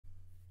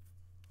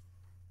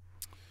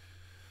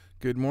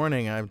Good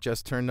morning. I've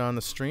just turned on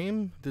the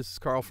stream. This is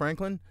Carl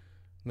Franklin.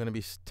 I'm going to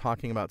be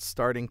talking about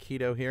starting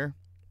keto here.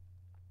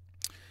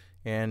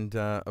 And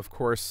of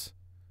course,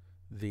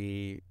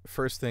 the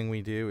first thing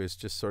we do is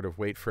just sort of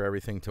wait for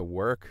everything to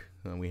work.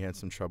 We had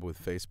some trouble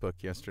with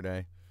Facebook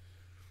yesterday.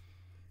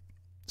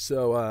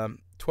 So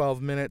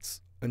 12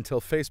 minutes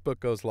until Facebook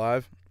goes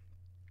live.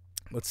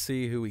 Let's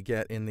see who we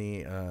get in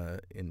the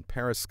in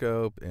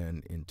Periscope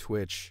and in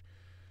Twitch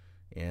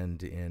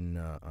and in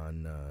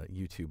on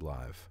YouTube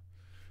Live.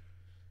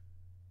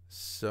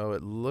 So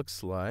it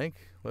looks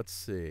like, let's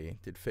see,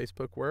 did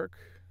Facebook work?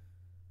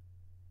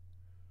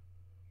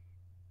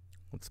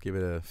 Let's give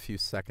it a few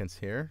seconds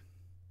here.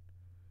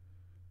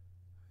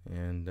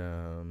 And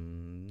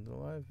the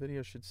live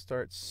video should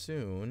start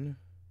soon,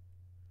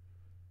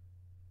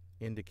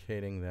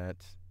 indicating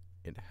that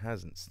it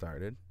hasn't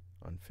started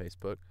on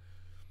Facebook.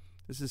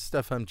 This is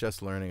stuff I'm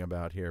just learning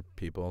about here,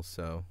 people,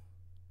 so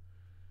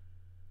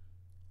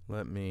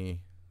let me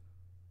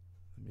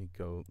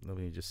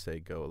just say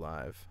go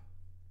live.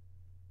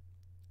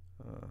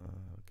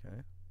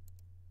 Okay.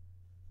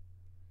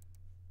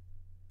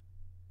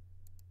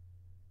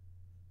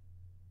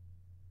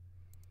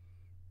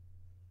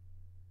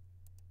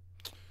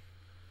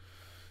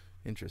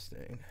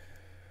 Interesting.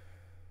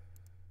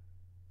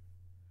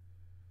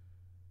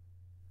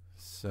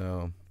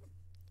 So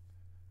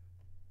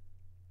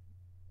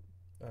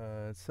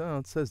it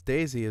says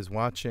Daisy is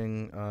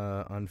watching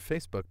on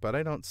Facebook, but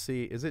I don't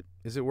see. Is it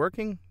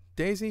working,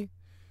 Daisy?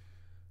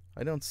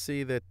 I don't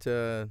see that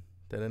that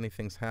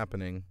anything's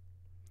happening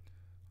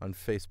on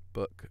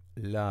Facebook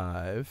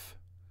Live.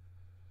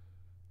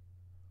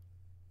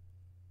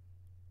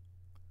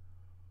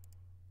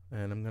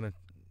 And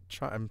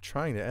I'm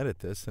trying to edit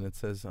this, and it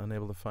says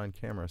unable to find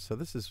camera. So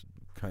this is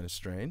kind of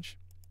strange.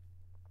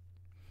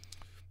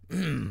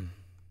 Let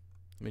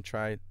me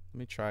try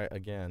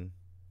again.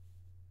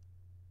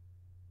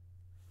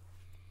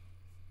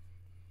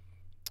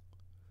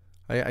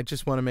 I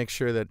just want to make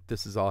sure that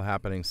this is all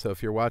happening. So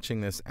if you're watching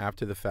this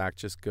after the fact,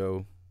 just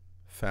go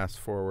fast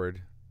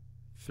forward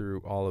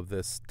through all of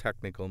this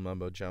technical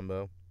mumbo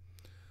jumbo.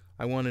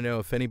 I want to know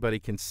if anybody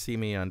can see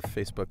me on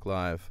Facebook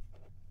Live.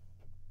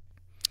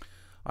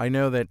 I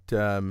know that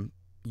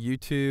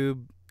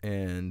YouTube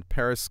and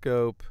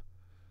Periscope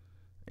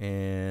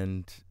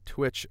and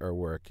Twitch are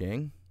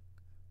working.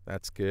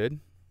 That's good.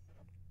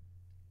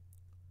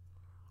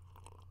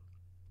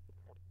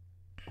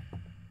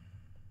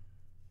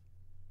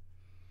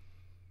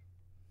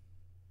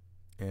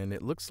 And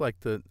it looks like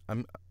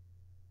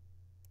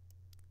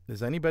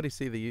does anybody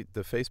see the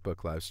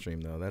Facebook live stream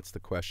though? That's the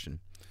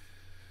question.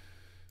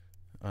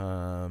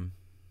 Well,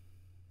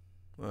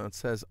 it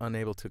says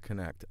unable to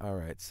connect. All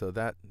right, so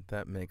that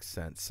makes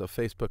sense. So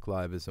Facebook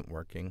Live isn't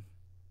working.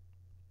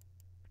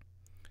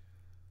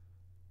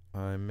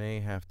 I may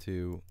have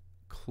to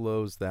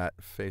close that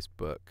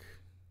Facebook.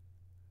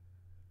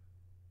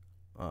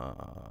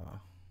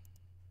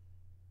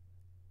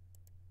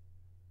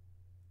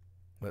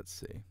 Let's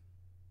see.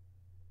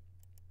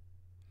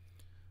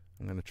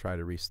 I'm going to try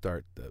to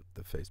restart the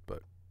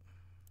Facebook.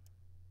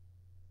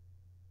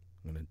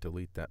 I'm going to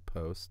delete that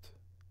post.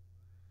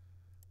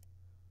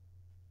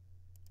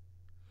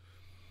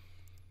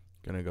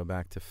 Going to go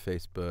back to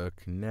Facebook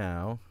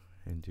now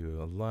and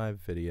do a live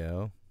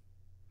video.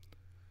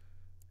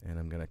 And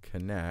I'm going to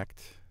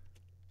connect.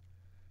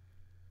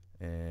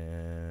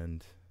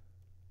 And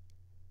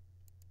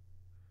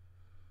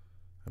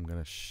I'm going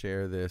to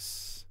share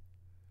this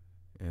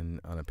on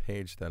a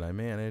page that I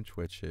manage,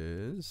 which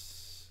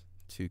is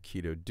Two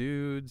Keto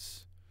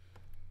Dudes.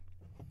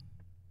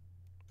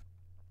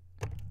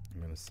 I'm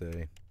going to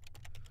say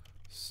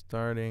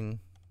starting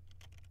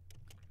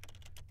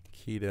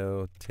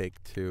Keto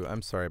Take 2.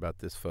 I'm sorry about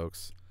this,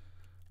 folks.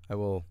 I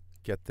will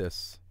get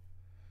this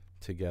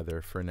together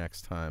for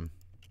next time.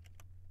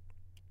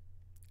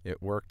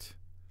 It worked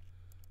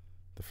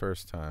the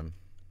first time.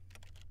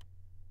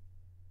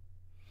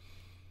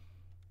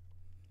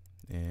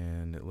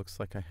 And it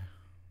looks like I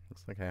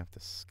have to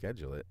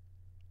schedule it.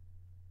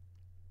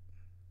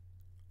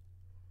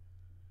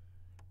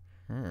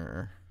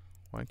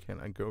 Why can't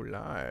I go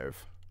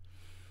live?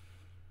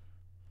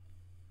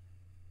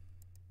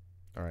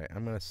 All right,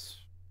 I'm going to...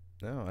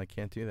 No, I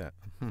can't do that.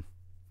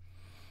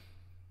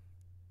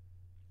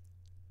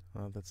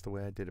 Well, that's the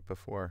way I did it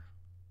before.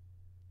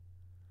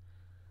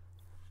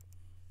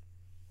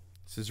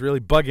 This is really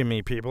bugging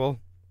me, people.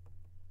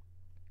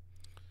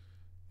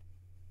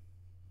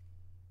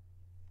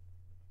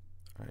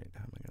 All right,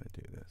 how am I going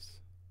to do this?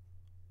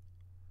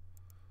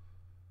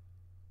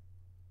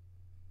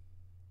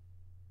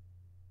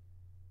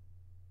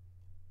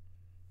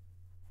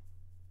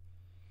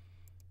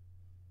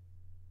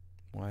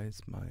 Why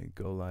is my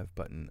go live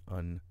button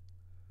unchecked?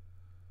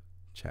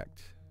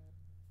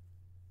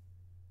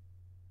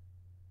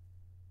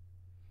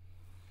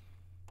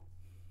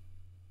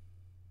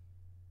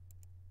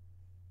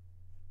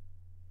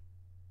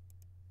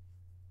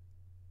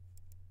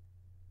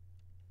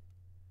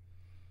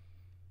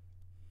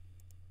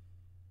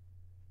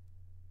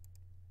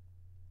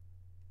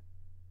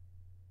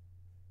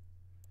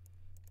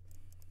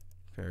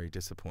 Very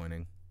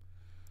disappointing.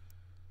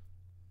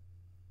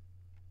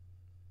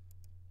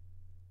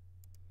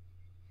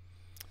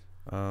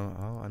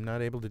 I'm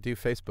not able to do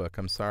Facebook.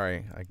 I'm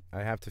sorry.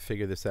 I have to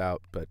figure this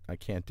out, but I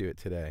can't do it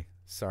today.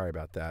 Sorry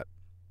about that.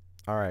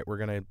 All right,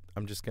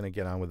 I'm just gonna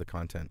get on with the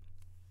content.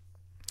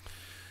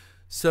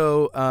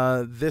 So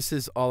this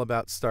is all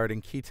about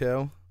starting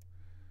keto,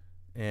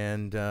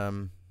 and man,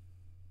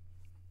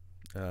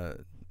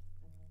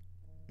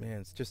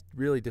 it's just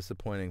really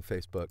disappointing,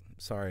 Facebook.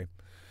 Sorry.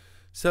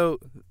 So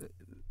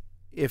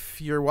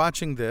if you're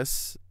watching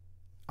this,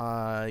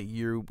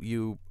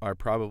 you are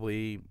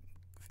probably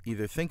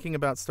either thinking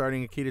about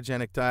starting a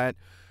ketogenic diet,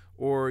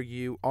 or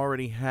you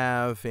already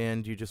have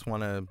and you just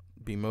want to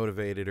be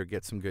motivated or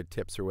get some good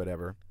tips or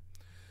whatever.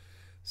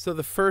 So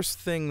the first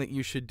thing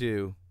you should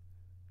do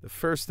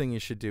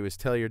is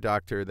tell your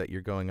doctor that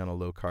you're going on a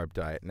low-carb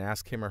diet and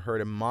ask him or her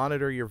to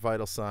monitor your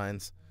vital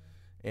signs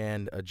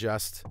and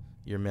adjust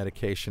your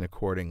medication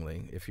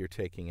accordingly if you're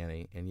taking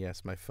any. And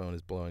yes, my phone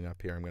is blowing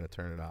up here. I'm going to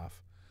turn it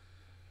off.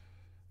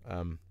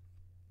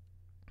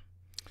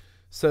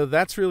 So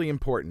that's really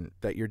important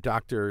that your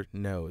doctor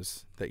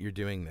knows that you're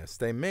doing this.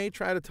 They may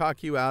try to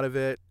talk you out of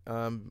it.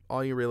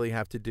 All you really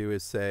have to do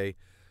is say,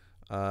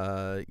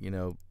 show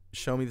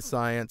me the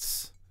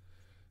science,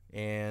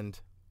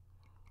 and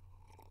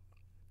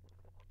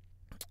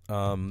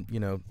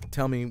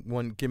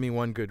give me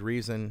one good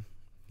reason.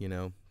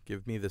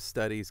 Give me the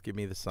studies, give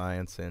me the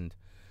science, and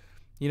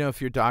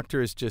if your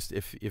doctor is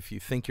if you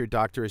think your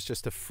doctor is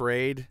just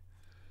afraid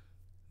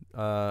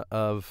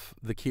of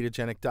the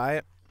ketogenic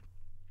diet,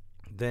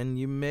 then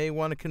you may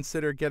want to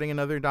consider getting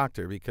another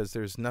doctor, because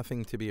there's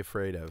nothing to be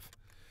afraid of.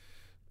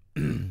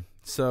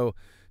 So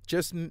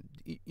just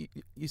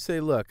you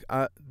say, look,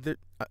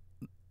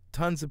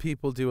 tons of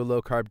people do a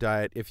low-carb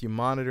diet. If you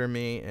monitor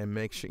me and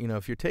make sure,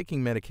 if you're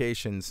taking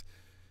medications,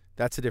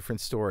 that's a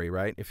different story,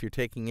 right? If you're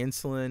taking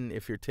insulin,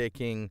 if you're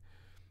taking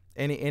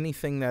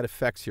anything that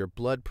affects your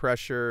blood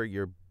pressure,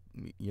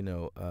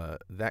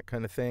 that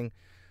kind of thing,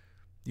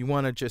 you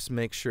want to just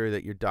make sure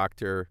that your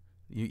doctor,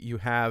 you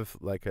have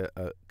like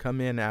a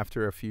come in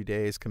after a few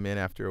days, come in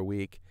after a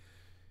week,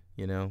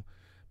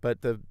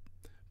 But the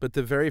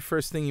very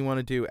first thing you want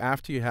to do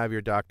after you have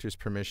your doctor's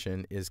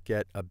permission is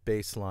get a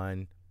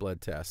baseline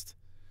blood test.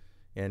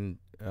 And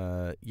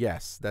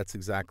yes, that's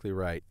exactly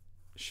right,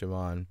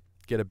 Siobhan.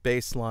 Get a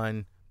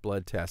baseline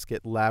blood test.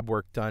 Get lab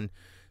work done.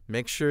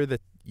 Make sure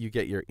that you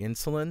get your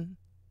insulin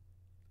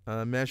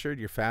measured,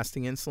 your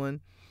fasting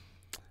insulin,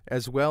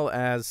 as well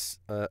as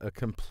a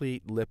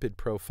complete lipid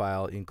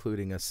profile,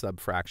 including a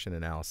subfraction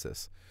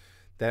analysis.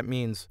 That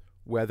means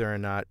whether or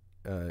not,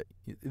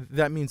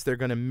 that means they're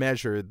going to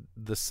measure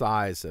the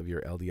size of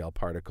your LDL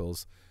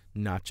particles,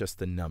 not just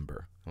the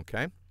number,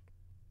 okay?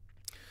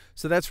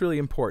 So that's really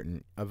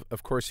important.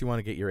 Of course, you want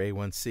to get your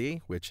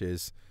A1C, which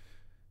is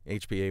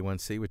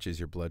HbA1c, which is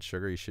your blood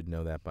sugar. You should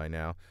know that by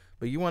now.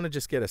 But you want to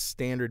just get a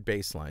standard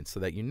baseline so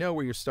that you know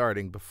where you're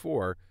starting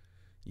before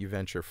you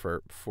venture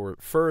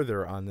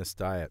further on this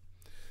diet.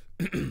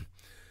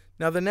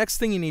 Now, the next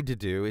thing you need to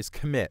do is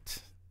commit,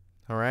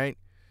 all right?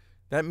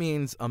 That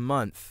means a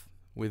month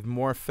with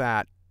more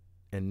fat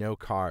and no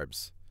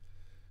carbs.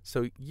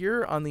 So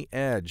you're on the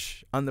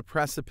edge, on the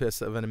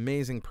precipice of an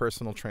amazing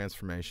personal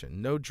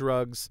transformation. No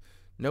drugs,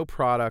 no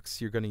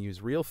products. You're going to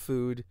use real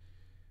food,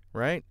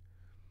 right?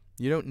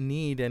 You don't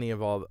need any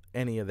of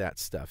that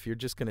stuff. You're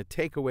just going to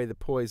take away the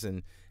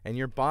poison, and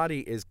your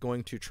body is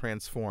going to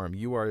transform.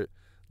 You are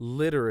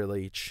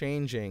literally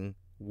changing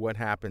what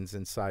happens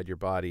inside your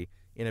body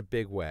in a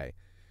big way.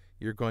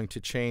 You're going to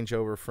change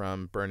over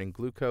from burning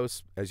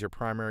glucose as your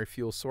primary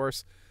fuel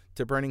source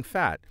to burning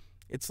fat.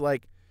 It's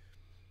like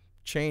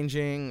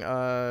changing,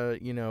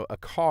 a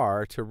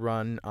car to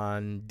run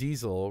on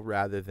diesel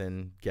rather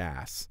than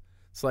gas.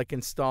 It's like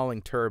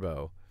installing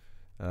turbo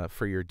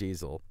for your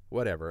diesel,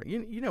 whatever.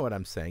 You know what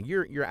I'm saying.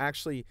 You're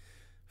actually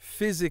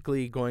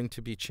physically going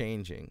to be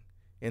changing.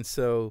 And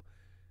so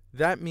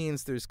that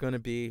means there's going to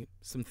be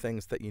some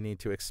things that you need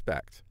to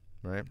expect,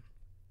 right?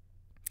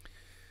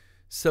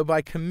 So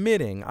by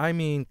committing, I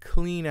mean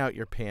clean out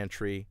your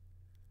pantry,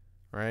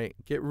 right?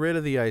 Get rid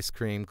of the ice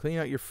cream, clean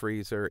out your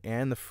freezer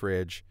and the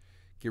fridge,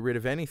 get rid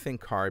of anything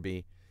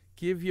carby,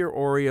 give your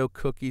Oreo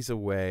cookies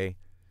away,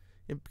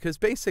 because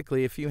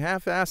basically if you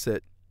half-ass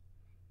it,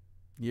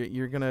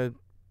 you're going to,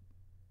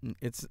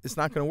 it's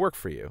not going to work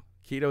for you.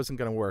 Keto isn't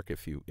going to work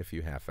if you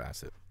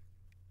half-ass it.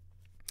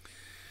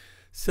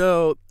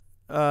 So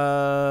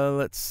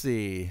let's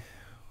see.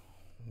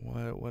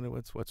 What's?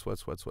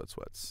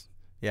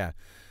 Yeah.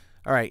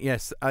 All right.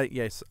 Yes.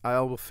 I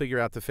will figure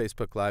out the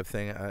Facebook Live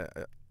thing.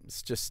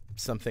 It's just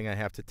something I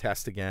have to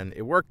test again.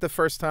 It worked the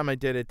first time I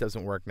did it.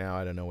 Doesn't work now.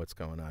 I don't know what's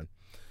going on.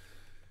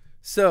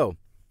 So,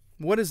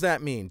 what does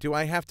that mean? Do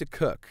I have to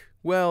cook?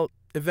 Well,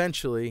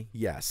 eventually,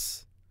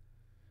 yes.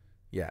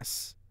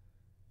 Yes,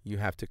 you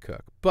have to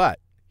cook. But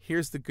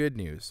here's the good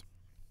news.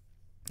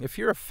 If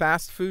you're a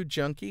fast food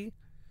junkie,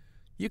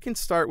 you can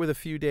start with a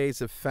few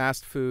days of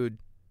fast food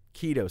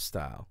keto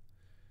style.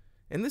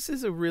 And this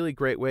is a really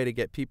great way to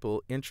get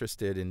people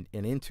interested and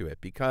into it,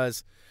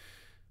 because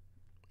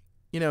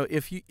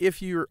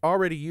if you're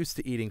already used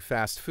to eating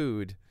fast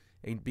food,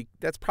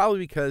 that's probably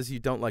because you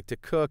don't like to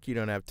cook, you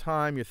don't have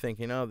time, you're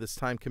thinking, oh, this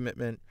time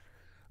commitment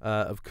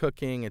of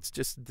cooking, it's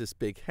just this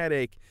big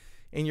headache,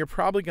 and you're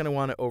probably going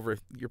to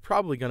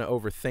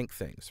overthink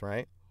things,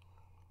 right?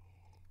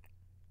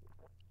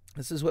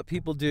 This is what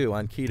people do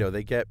on keto.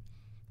 They get,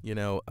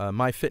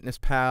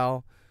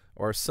 MyFitnessPal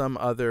or some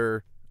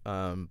other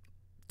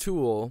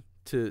tool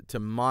to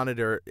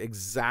monitor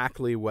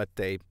exactly what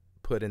they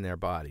put in their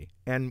body.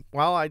 And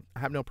while I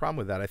have no problem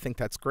with that, I think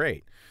that's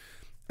great,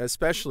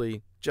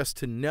 especially just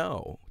to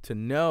know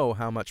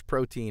how much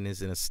protein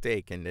is in a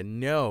steak and to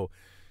know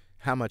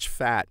how much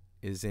fat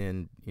is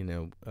in,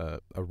 a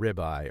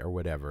ribeye or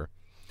whatever.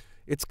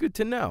 It's good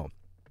to know.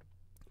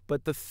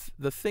 But the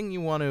thing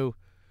you want to,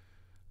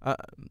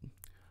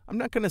 I'm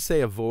not going to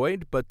say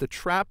avoid, but the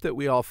trap that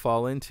we all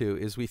fall into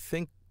is we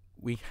think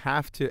we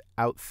have to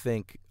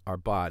outthink our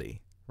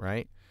body,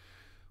 right?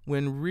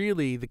 When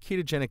really the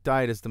ketogenic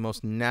diet is the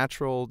most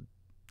natural,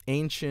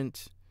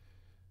 ancient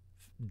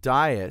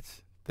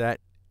diet that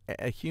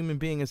a human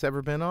being has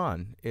ever been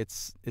on.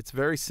 It's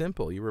very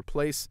simple. You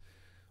replace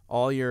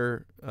all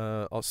your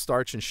all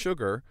starch and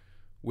sugar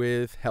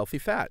with healthy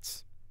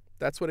fats.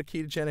 That's what a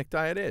ketogenic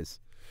diet is.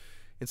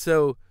 And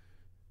so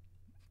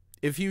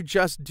if you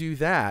just do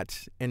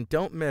that and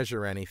don't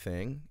measure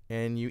anything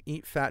and you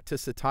eat fat to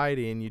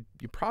satiety, and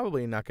you're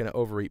probably not going to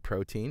overeat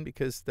protein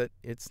because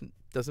it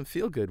doesn't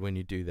feel good when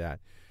you do that,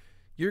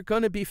 you're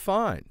going to be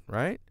fine,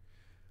 right?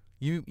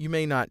 You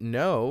may not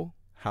know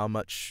how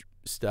much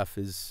stuff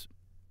is,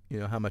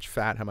 how much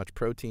fat, how much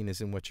protein is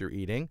in what you're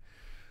eating.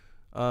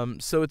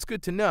 So it's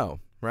good to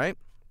know, right?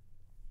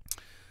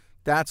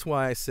 That's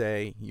why I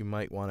say you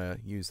might want to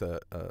use an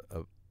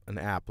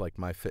app like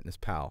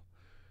MyFitnessPal.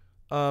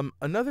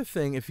 Another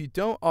thing, if you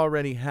don't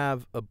already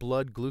have a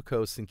blood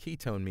glucose and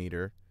ketone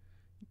meter,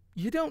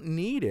 you don't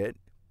need it,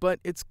 but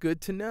it's good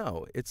to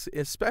know. It's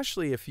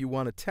especially if you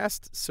want to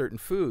test certain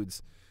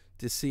foods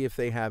to see if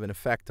they have an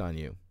effect on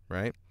you,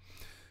 right?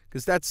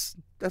 Because that's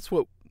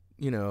what,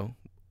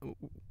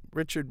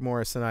 Richard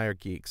Morris and I are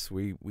geeks.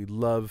 We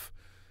love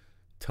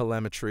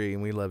telemetry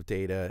and we love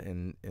data,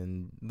 and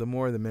the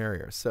more the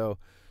merrier. So,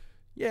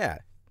 yeah,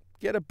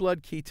 get a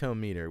blood ketone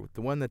meter,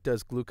 the one that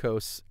does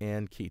glucose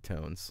and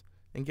ketones,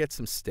 and get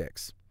some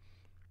sticks.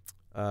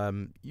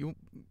 You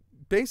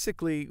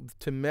basically,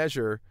 to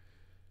measure,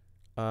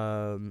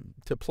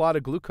 to plot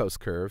a glucose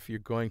curve, you're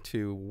going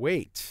to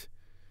wait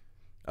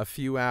a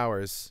few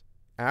hours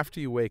after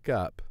you wake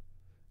up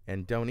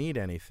and don't eat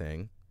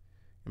anything.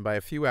 And by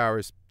a few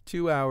hours,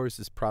 2 hours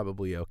is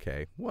probably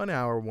okay. 1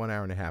 hour, 1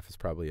 hour and a half is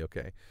probably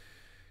okay.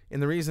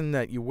 And the reason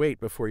that you wait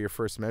before your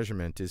first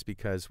measurement is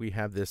because we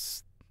have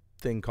this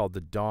thing called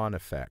the dawn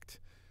effect.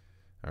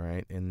 All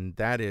right, and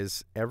that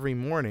is every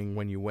morning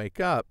when you wake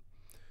up,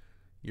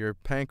 your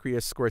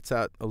pancreas squirts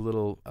out a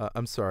little,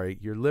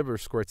 your liver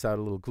squirts out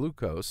a little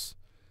glucose,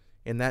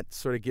 and that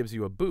sort of gives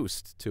you a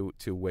boost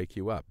to wake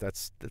you up.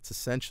 That's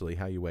essentially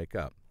how you wake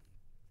up.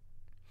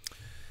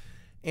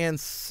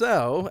 And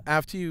so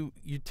after you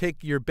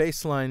take your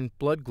baseline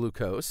blood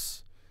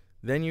glucose,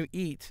 then you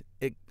eat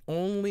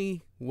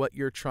only what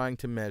you're trying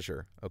to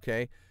measure,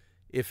 okay?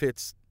 If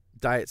it's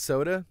diet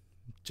soda,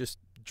 just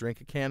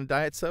drink a can of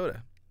diet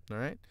soda. All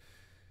right.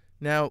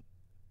 Now,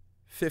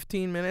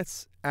 15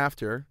 minutes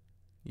after,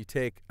 you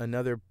take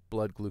another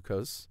blood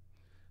glucose,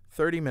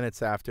 30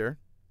 minutes after,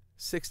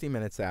 60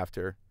 minutes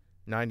after,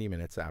 90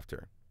 minutes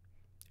after.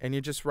 And you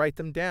just write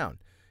them down.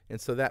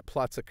 And so that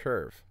plots a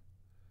curve.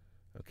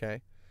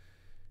 Okay.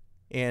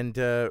 And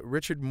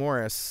Richard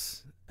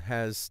Morris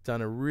has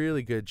done a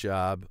really good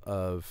job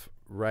of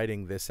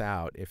writing this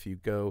out. If you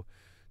go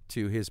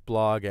to his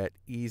blog at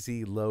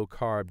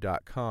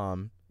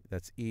easylowcarb.com,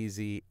 that's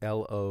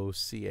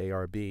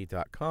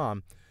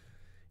easylowcarb.com,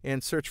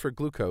 and search for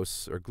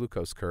glucose or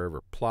glucose curve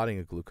or plotting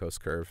a glucose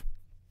curve.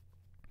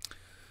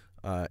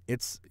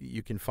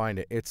 You can find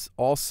it. It's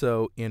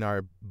also in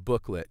our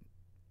booklet,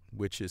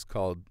 which is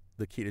called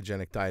The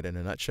Ketogenic Diet in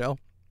a Nutshell,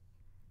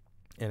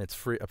 and it's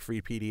a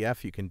free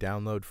PDF you can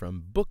download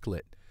from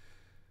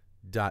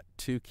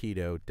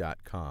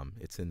booklet.2keto.com.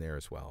 It's in there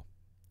as well.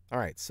 All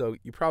right, so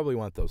you probably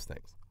want those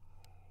things.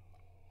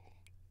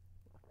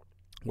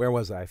 Where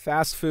was I?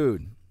 Fast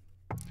food.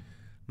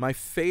 My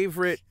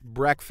favorite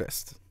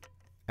breakfast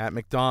at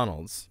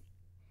McDonald's,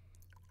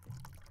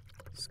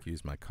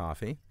 excuse my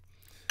coffee,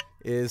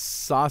 is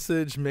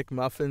sausage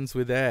McMuffins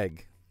with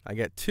egg. I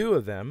get 2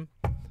 of them.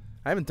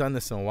 I haven't done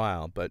this in a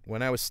while, but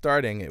when I was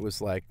starting, it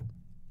was like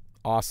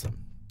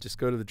awesome. Just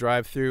go to the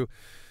drive-thru,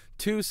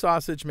 2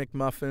 sausage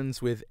McMuffins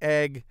with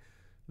egg.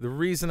 The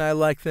reason I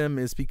like them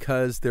is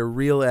because they're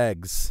real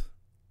eggs.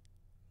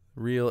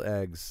 Real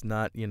eggs,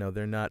 not,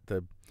 they're not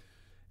the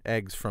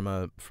eggs from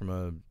a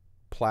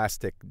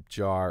plastic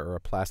jar or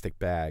a plastic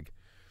bag.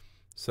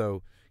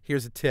 So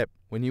here's a tip.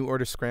 When you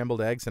order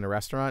scrambled eggs in a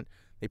restaurant,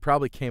 they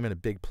probably came in a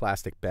big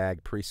plastic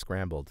bag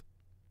pre-scrambled.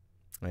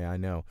 Yeah, I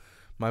know.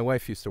 My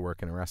wife used to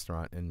work in a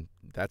restaurant, and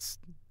That's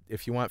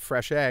if you want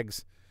fresh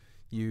eggs,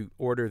 you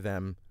order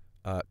them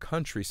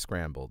country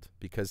scrambled,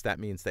 because that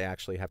means they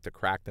actually have to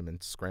crack them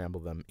and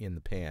scramble them in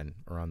the pan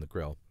or on the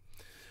grill.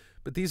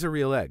 But these are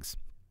real eggs.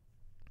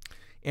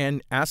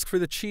 And ask for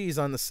the cheese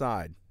on the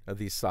side of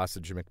these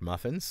sausage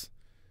McMuffins,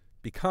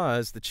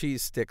 because the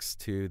cheese sticks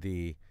to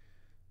the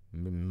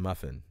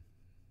muffin.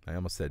 I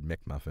almost said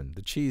McMuffin.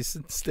 The cheese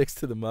sticks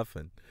to the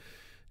muffin.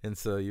 And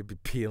so you'd be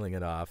peeling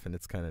it off, and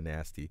it's kind of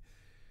nasty.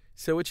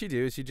 So what you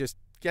do is you just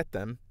get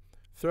them,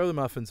 throw the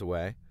muffins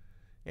away,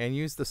 and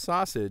use the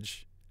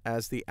sausage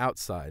as the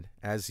outside,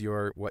 as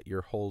what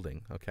you're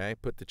holding, okay?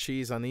 Put the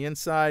cheese on the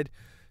inside.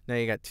 Now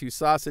you got 2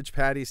 sausage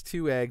patties,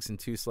 2 eggs, and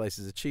 2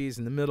 slices of cheese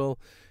in the middle,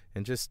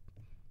 and just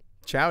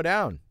chow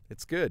down.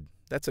 It's good.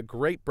 That's a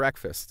great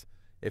breakfast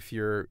if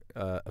you're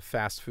a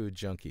fast food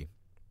junkie.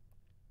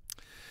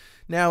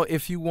 Now,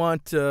 if you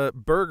want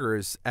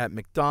burgers at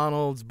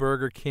McDonald's,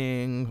 Burger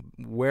King,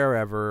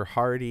 wherever,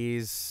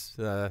 Hardee's,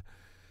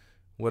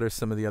 what are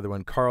some of the other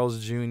ones?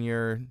 Carl's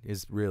Jr.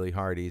 is really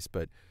Hardee's,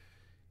 but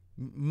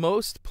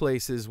most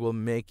places will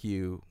make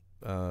you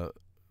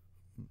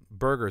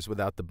burgers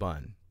without the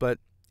bun. But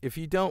if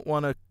you don't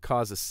want to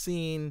cause a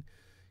scene,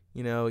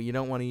 you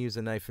don't want to use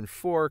a knife and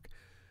fork,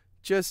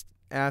 just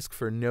ask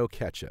for no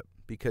ketchup,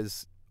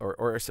 because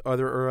or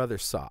other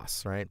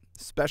sauce, right?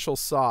 Special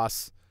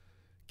sauce,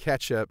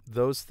 ketchup,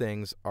 those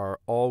things are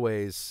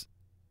always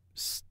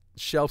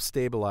shelf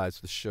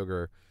stabilized with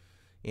sugar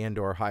and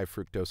or high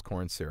fructose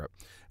corn syrup.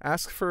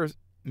 Ask for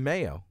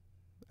mayo.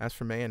 Ask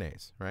for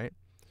mayonnaise, right?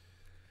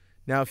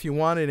 Now, if you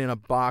want it in a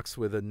box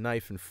with a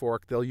knife and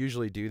fork, they'll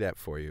usually do that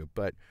for you.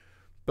 But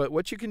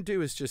what you can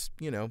do is just,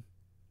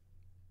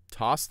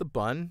 toss the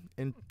bun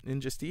and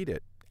just eat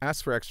it.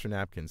 Ask for extra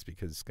napkins,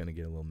 because it's going to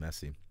get a little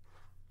messy.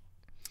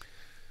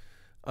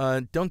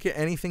 Don't get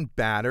anything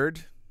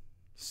battered.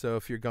 So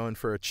if you're going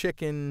for a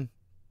chicken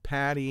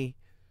patty,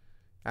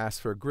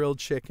 ask for grilled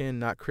chicken,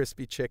 not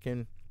crispy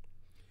chicken.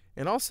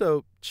 And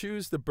also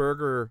choose the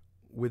burger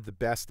with the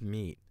best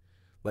meat,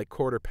 like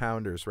quarter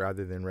pounders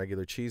rather than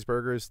regular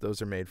cheeseburgers.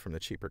 Those are made from the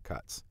cheaper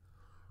cuts.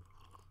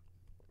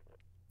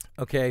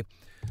 Okay.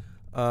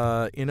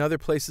 In other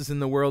places in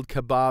the world,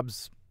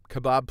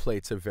 kebab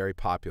plates are very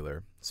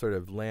popular. Sort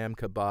of lamb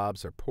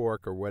kebabs or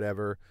pork or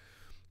whatever.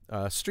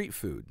 Street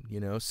food,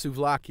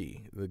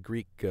 souvlaki, the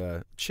Greek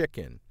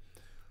chicken.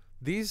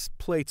 These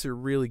plates are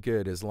really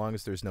good as long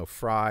as there's no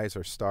fries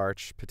or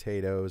starch,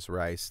 potatoes,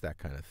 rice, that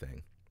kind of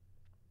thing.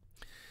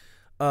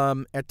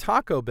 At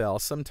Taco Bell,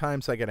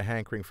 sometimes I get a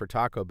hankering for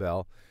Taco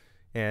Bell.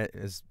 And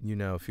as you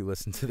know, if you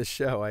listen to the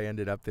show, I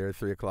ended up there at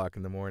 3 o'clock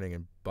in the morning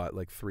and bought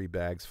like 3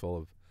 bags full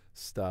of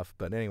stuff.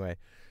 But anyway,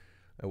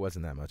 it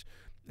wasn't that much.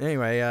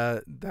 Anyway,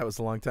 that was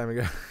a long time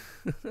ago.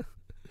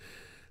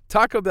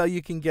 Taco Bell,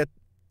 you can get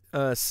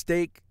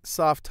steak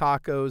soft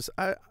tacos.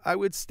 I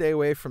would stay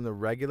away from the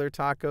regular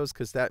tacos,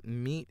 because that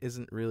meat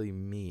isn't really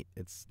meat.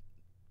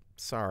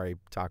 Sorry,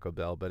 Taco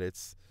Bell, but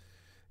it's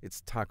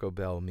Taco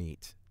Bell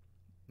meat.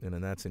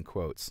 And that's in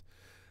quotes.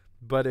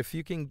 But if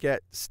you can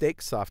get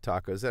steak soft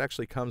tacos, it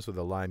actually comes with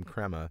a lime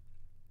crema.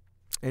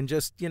 And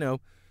just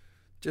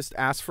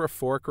ask for a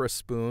fork or a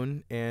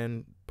spoon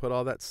and put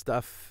all that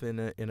stuff in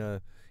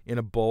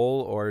a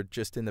bowl or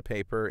just in the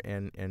paper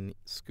and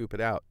scoop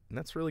it out. And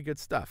that's really good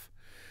stuff.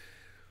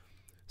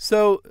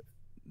 So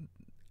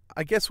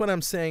I guess what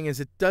I'm saying is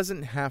it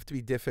doesn't have to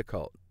be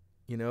difficult.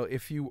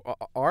 If you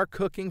are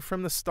cooking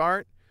from the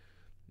start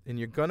and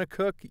you're going to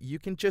cook, you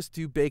can just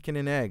do bacon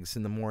and eggs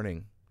in the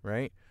morning,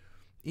 right?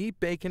 Eat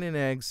bacon and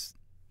eggs,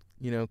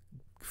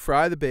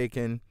 fry the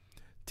bacon,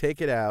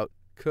 take it out,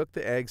 cook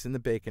the eggs in the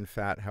bacon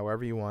fat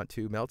however you want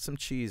to, melt some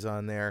cheese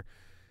on there.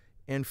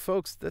 And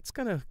folks, that's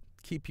going to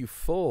keep you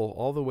full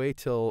all the way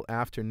till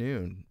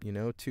afternoon,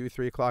 2,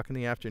 3 o'clock in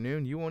the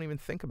afternoon. You won't even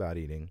think about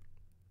eating.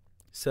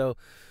 So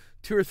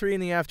 2 or 3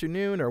 in the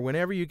afternoon, or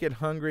whenever you get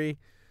hungry,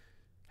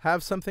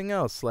 have something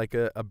else like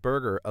a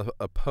burger,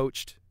 a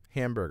poached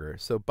hamburger.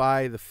 So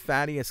buy the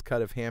fattiest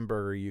cut of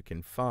hamburger you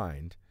can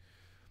find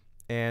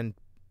and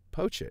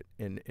poach it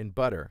in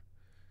butter.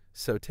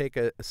 So take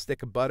a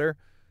stick of butter,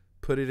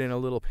 put it in a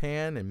little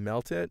pan and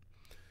melt it.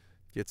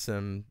 Get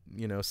some,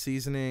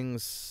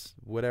 seasonings,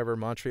 whatever,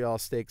 Montreal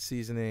steak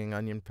seasoning,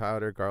 onion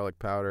powder, garlic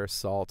powder,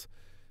 salt,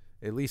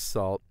 at least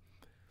salt.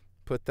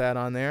 Put that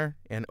on there,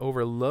 and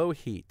over low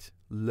heat,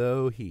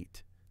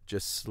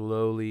 just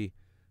slowly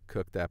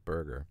cook that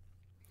burger.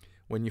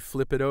 When you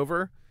flip it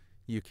over,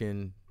 you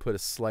can put a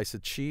slice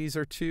of cheese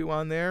or 2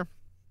 on there.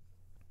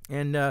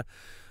 And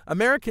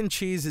American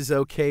cheese is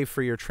okay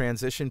for your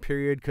transition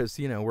period, because,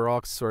 we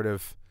all sort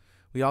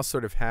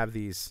of have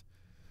these,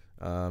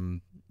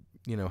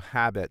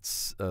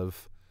 habits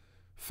of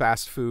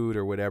fast food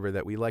or whatever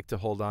that we like to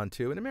hold on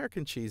to. And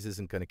American cheese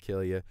isn't going to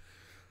kill you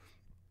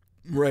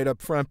right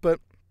up front, but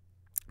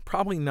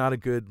probably not a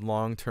good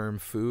long-term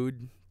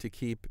food to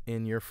keep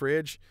in your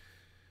fridge.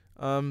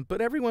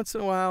 But every once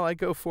in a while I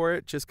go for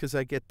it, just because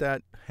I get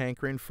that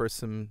hankering for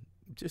some,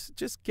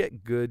 just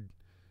get good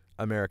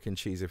American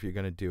cheese if you're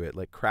going to do it,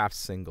 like Kraft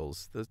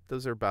singles.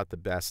 Those are about the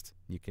best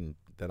you can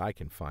that I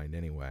can find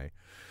anyway.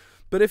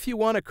 But if you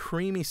want a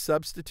creamy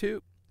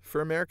substitute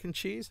for American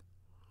cheese,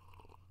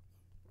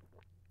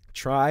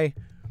 try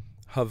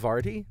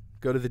Havarti.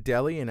 Go to the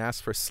deli and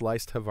ask for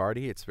sliced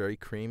Havarti. It's very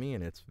creamy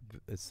and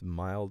it's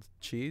mild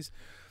cheese.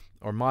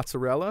 Or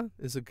mozzarella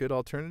is a good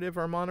alternative,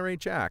 or Monterey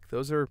Jack.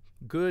 Those are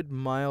good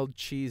mild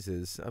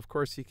cheeses. Of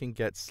course, you can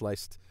get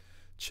sliced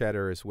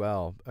cheddar as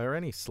well, or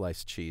any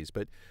sliced cheese,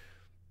 but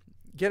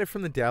get it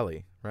from the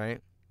deli,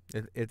 right?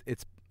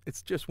 It's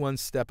just one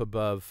step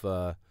above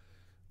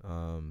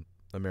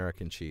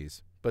American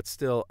cheese, but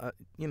still,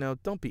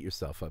 don't beat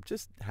yourself up.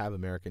 Just have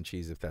American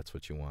cheese if that's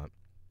what you want.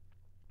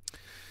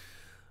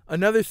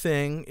 Another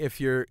thing, if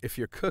you're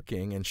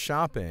cooking and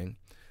shopping,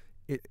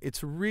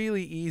 it's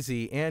really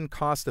easy and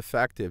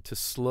cost-effective to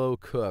slow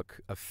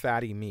cook a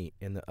fatty meat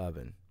in the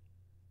oven.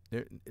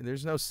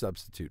 There's no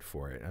substitute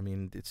for it. I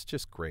mean, it's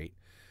just great.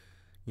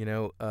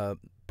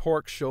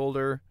 Pork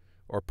shoulder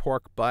or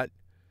pork butt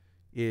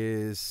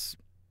is,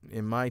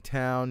 in my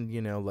town,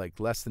 like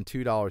less than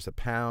 $2 a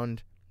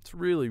pound. It's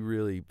really,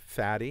 really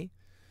fatty,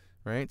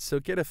 right? So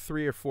get a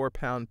 3 or 4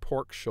 pound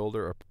pork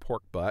shoulder or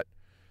pork butt.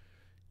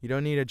 You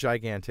don't need a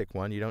gigantic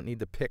one. You don't need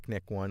the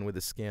picnic one with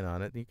the skin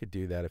on it. You could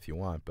do that if you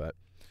want, but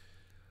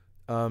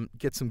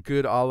get some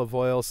good olive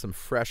oil, some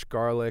fresh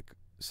garlic,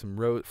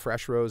 some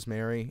fresh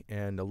rosemary,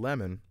 and a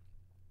lemon.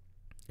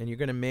 And you're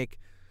gonna make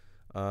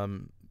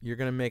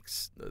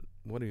it's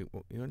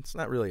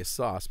not really a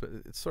sauce, but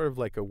it's sort of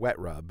like a wet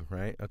rub,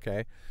 right?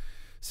 Okay.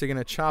 So you're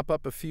gonna chop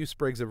up a few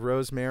sprigs of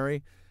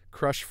rosemary,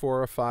 crush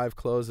 4 or 5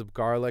 cloves of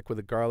garlic with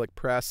a garlic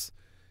press,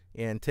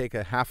 and take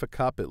a half a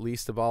cup at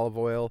least of olive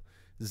oil.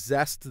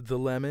 Zest the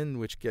lemon,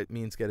 which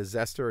means get a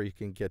zester, or you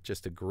can get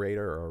just a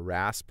grater or a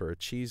rasp or a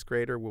cheese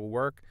grater will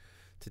work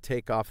to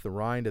take off the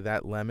rind of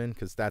that lemon,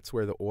 because that's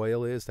where the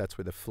oil is. That's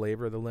where the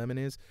flavor of the lemon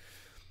is.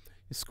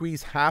 You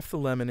squeeze half the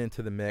lemon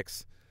into the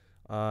mix.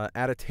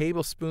 Add a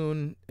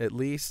tablespoon at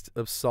least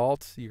of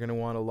salt. You're going to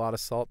want a lot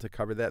of salt to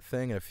cover that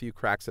thing, and a few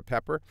cracks of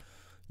pepper.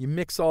 You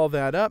mix all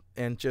that up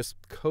and just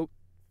coat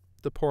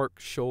the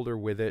pork shoulder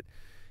with it,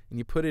 and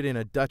you put it in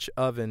a Dutch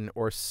oven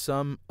or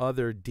some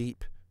other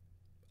deep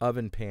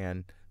oven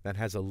pan that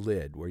has a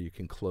lid where you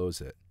can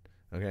close it.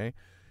 Okay?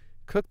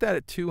 Cook that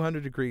at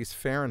 200 degrees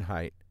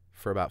Fahrenheit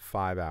for about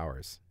 5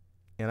 hours.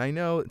 And I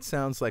know it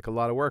sounds like a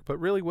lot of work, but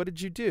really, what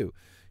did you do?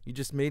 You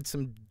just made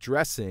some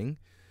dressing,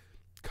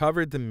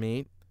 covered the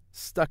meat,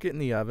 stuck it in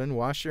the oven,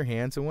 washed your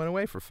hands, and went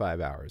away for 5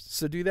 hours.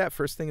 So do that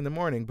first thing in the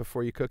morning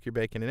before you cook your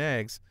bacon and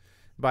eggs.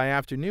 By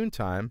afternoon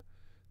time,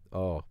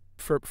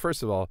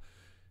 first of all,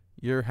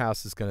 your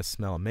house is going to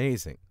smell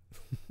amazing.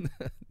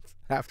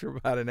 After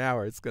about an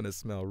hour, it's going to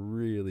smell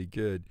really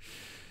good.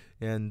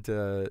 And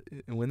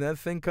when that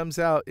thing comes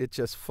out, it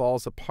just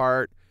falls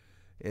apart.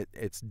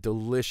 It's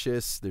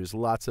delicious. There's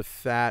lots of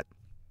fat.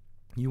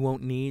 You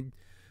won't need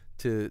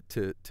to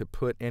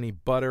put any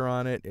butter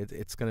on it.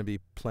 It's going to be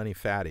plenty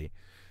fatty.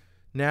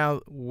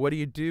 Now, what do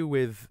you do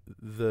with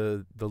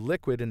the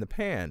liquid in the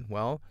pan?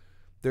 Well,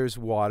 there's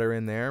water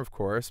in there, of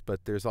course,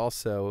 but there's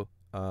also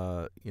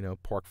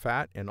pork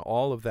fat and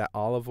all of that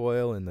olive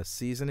oil and the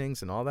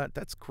seasonings and all that.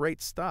 That's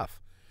great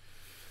stuff.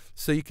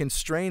 So you can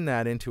strain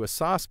that into a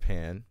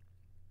saucepan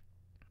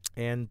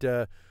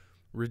and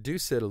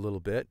reduce it a little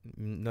bit.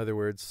 In other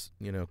words,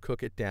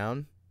 cook it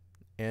down.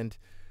 And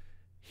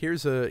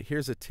here's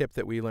a tip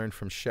that we learned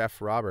from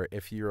Chef Robert.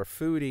 If you're a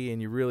foodie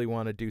and you really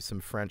want to do some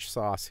French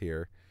sauce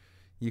here,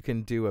 you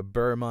can do a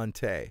beurre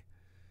monté.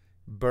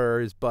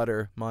 Beurre is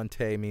butter.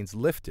 Monté means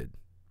lifted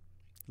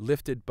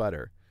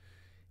butter.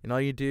 And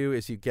all you do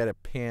is you get a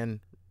pan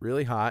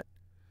really hot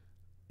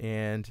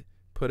and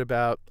put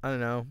about,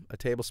 a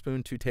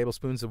tablespoon, 2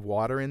 tablespoons of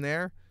water in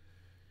there,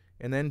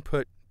 and then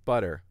put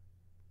butter,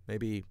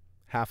 maybe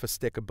half a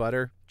stick of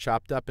butter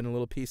chopped up in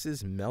little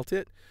pieces, melt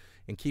it,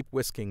 and keep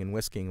whisking and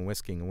whisking and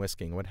whisking and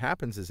whisking. What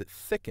happens is it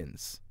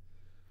thickens,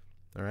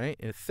 all right?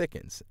 And it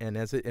thickens. And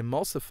as it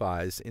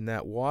emulsifies in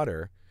that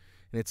water,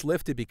 and it's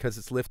lifted because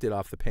it's lifted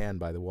off the pan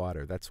by the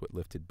water. That's what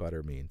lifted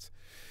butter means.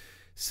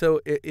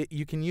 So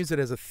you can use it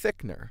as a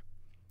thickener.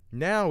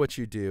 Now what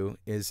you do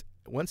is,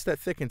 once that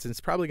thickens, and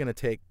it's probably going to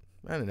take,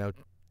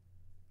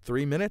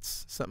 3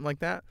 minutes, something like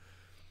that.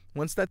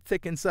 Once that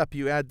thickens up,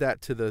 you add that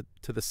to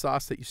the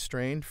sauce that you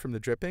strained from the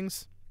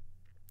drippings,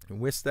 and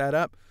whisk that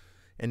up,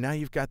 and now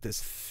you've got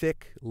this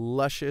thick,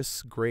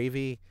 luscious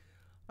gravy.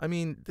 I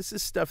mean, this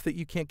is stuff that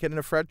you can't get in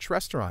a French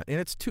restaurant, and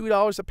it's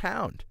 $2 a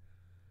pound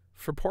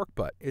for pork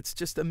butt. It's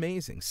just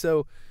amazing.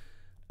 So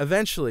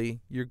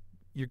eventually, you're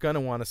going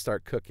to want to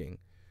start cooking.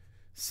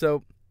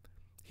 So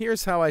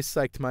here's how I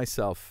psyched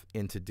myself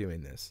into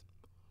doing this.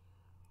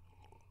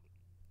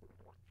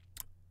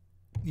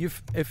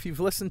 If you've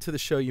listened to the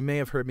show, you may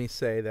have heard me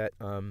say that,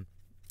 and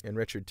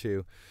Richard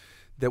too,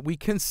 that we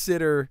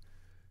consider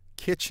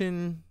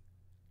kitchen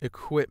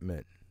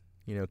equipment,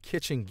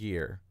 kitchen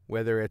gear,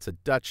 whether it's a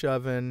Dutch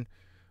oven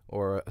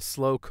or a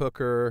slow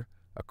cooker,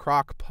 a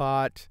crock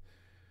pot,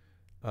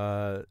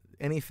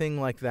 anything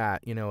like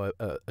that,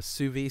 a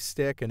sous vide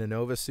stick, an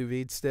Anova sous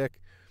vide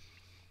stick,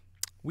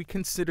 we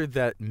consider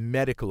that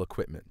medical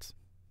equipment.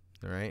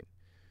 all right?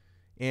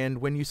 And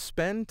when you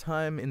spend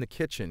time in the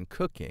kitchen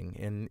cooking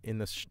and in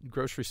the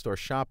grocery store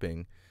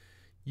shopping,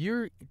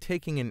 you're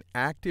taking an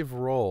active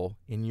role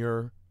in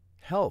your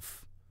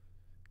health.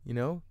 You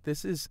know,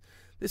 this is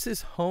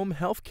home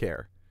health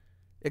care,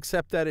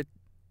 except that it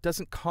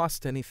doesn't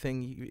cost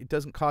anything. It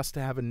doesn't cost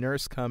to have a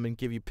nurse come and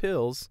give you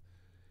pills.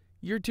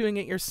 You're doing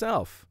it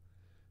yourself.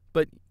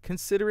 But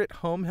consider it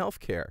home health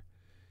care,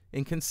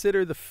 and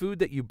consider the food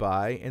that you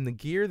buy and the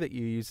gear that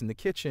you use in the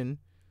kitchen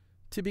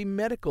to be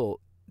medical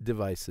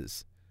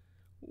devices.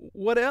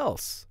 What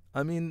else?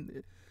 I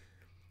mean,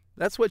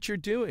 that's what you're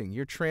doing.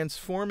 You're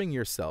transforming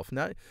yourself.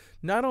 Not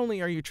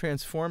only are you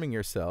transforming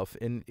yourself,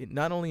 and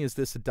not only is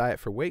this a diet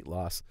for weight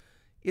loss,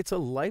 it's a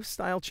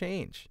lifestyle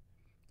change,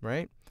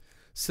 right?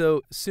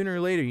 So sooner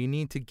or later, you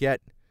need to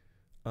get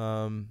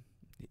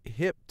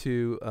hip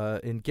to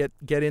and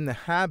get in the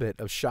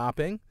habit of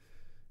shopping,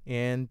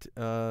 and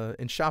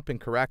shopping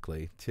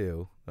correctly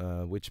too,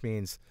 which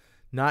means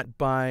not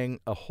buying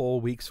a whole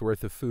week's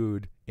worth of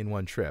food in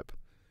one trip.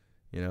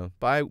 You know,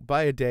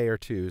 buy a day or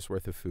two's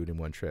worth of food in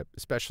one trip,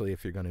 especially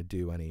if you're going to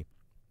do any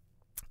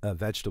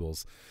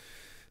vegetables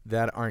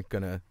that aren't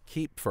going to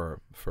keep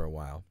for a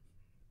while.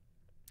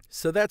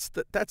 So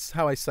that's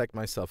how I psych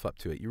myself up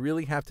to it. You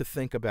really have to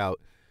think about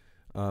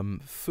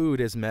food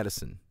as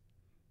medicine,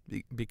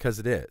 because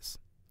it is.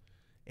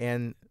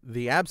 And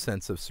the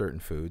absence of certain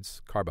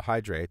foods,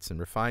 carbohydrates and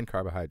refined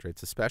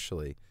carbohydrates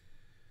especially,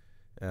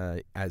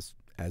 as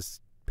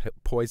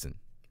poison,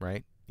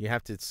 right? You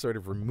have to sort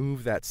of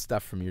remove that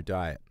stuff from your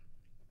diet.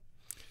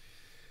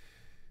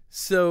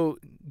 So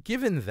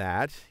given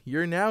that,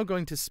 you're now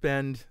going to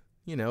spend,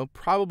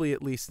 probably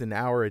at least an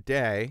hour a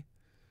day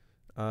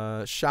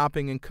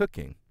shopping and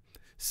cooking.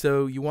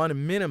 So you want to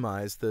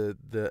minimize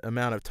the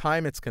amount of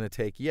time it's going to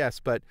take, yes,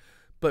 but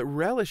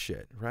relish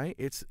it, right?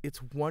 It's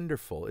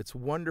wonderful. It's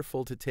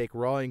wonderful to take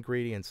raw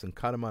ingredients and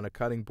cut them on a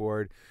cutting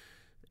board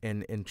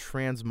and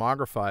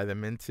transmogrify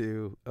them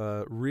into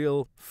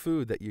real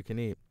food that you can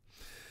eat.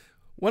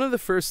 One of the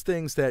first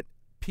things that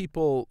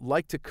people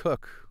like to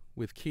cook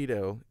with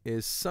keto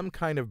is some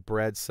kind of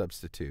bread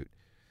substitute.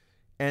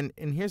 And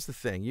here's the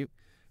thing. You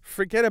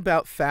forget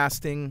about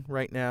fasting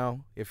right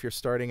now if you're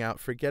starting out.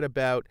 Forget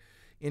about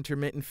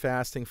intermittent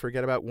fasting.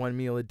 Forget about one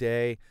meal a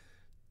day.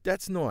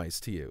 That's noise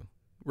to you.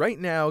 Right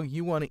now,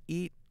 you want to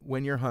eat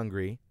when you're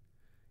hungry,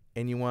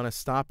 and you want to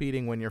stop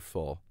eating when you're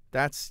full.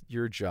 That's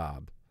your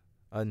job.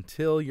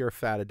 Until you're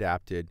fat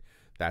adapted,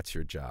 that's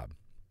your job.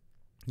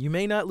 You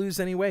may not lose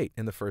any weight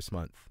in the first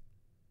month,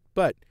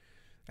 but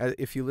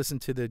if you listen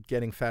to the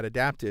Getting Fat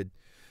Adapted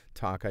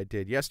talk I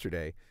did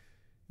yesterday,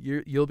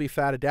 you'll be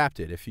fat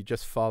adapted if you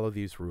just follow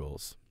these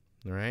rules,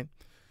 all right?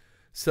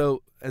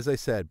 So, as I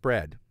said,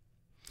 bread.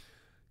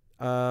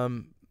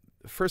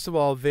 First of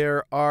all,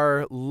 there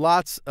are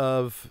lots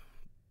of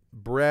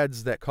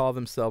breads that call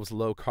themselves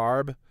low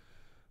carb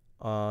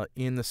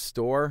in the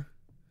store.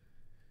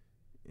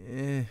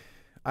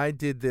 I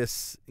did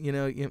this,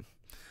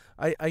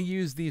 I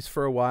used these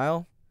for a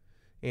while,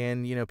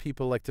 and,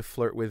 people like to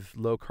flirt with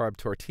low-carb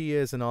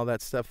tortillas and all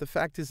that stuff. The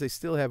fact is they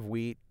still have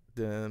wheat,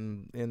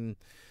 and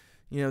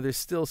there's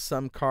still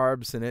some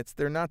carbs, and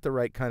they're not the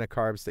right kind of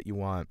carbs that you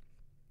want.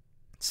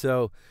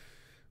 So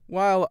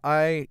while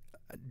I'm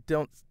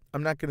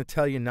not going to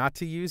tell you not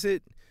to use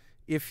it,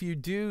 if you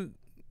do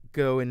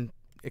go and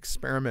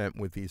experiment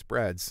with these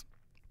breads,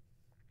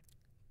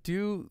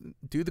 do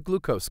the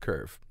glucose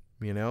curve,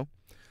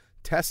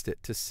 Test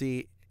it to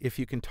see if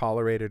you can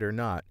tolerate it or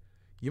not.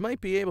 You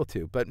might be able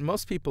to, but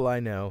most people I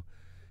know,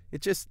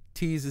 it just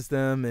teases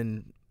them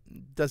and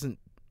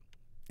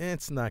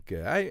it's not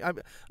good.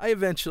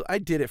 I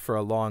did it for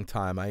a long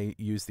time. I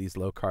used these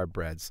low-carb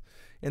breads,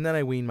 and then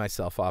I weaned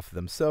myself off of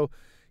them. So,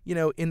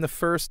 in the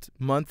first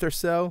month or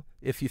so,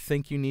 if you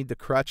think you need the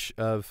crutch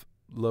of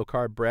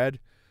low-carb bread,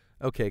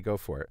 okay, go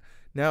for it.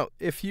 Now,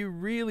 if you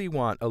really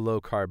want a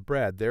low-carb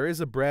bread, there is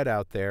a bread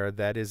out there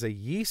that is a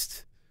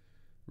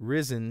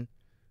yeast-risen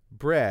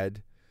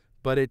bread,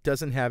 but it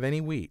doesn't have any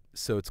wheat,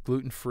 so it's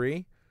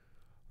gluten-free.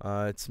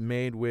 It's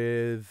made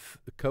with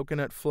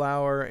coconut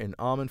flour and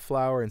almond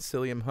flour and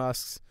psyllium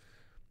husks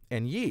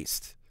and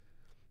yeast.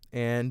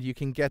 And you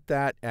can get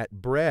that at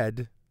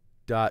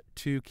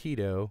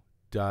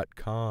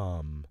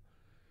bread.2keto.com.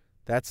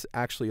 That's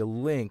actually a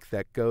link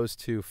that goes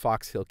to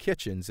Fox Hill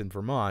Kitchens in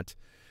Vermont.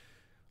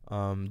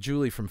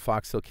 Julie from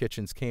Fox Hill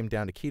Kitchens came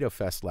down to Keto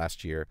Fest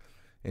last year,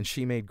 and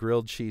she made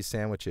grilled cheese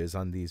sandwiches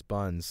on these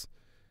buns.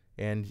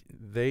 And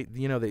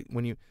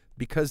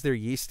because they're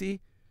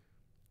yeasty,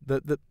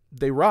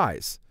 they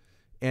rise.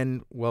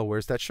 And, well,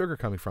 where's that sugar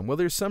coming from? Well,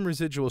 there's some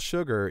residual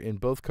sugar in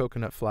both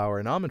coconut flour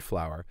and almond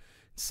flour.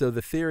 So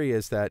the theory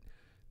is that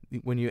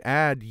when you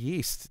add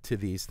yeast to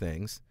these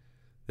things,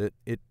 that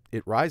it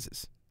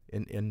rises,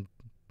 and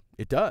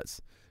it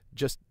does,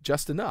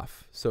 just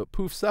enough. So it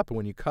poofs up, and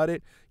when you cut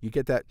it, you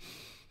get that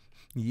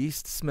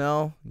yeast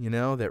smell,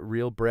 that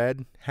real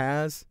bread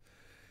has.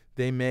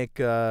 They make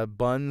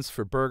buns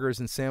for burgers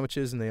and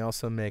sandwiches, and they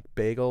also make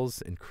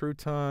bagels and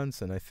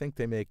croutons, and I think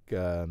they make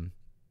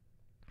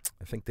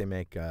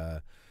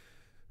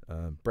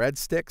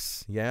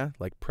breadsticks,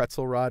 like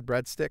pretzel rod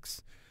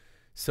breadsticks.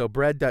 So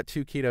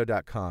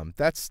bread.2keto.com.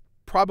 That's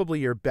probably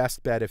your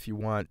best bet if you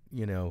want,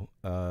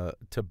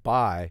 to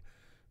buy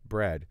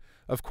bread.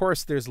 Of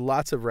course, there's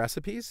lots of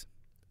recipes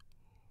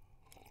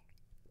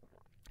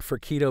for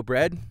keto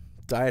bread.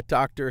 Diet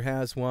Doctor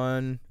has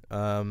one.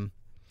 A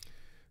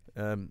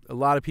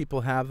lot of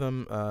people have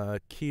them.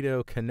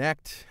 Keto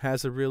Connect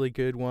has a really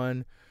good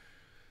one,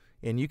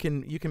 and you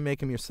can make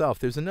them yourself.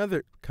 There's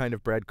another kind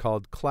of bread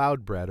called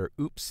cloud bread or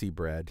oopsie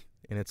bread,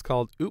 and it's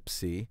called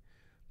oopsie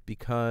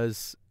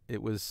because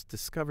it was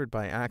discovered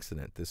by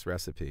accident, this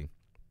recipe.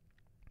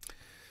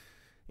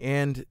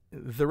 And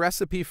the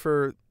recipe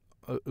for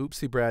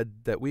oopsie bread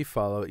that we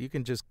follow, you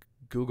can just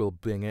Google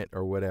Bing it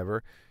or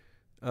whatever.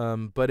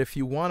 But if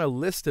you want a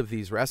list of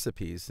these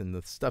recipes and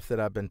the stuff that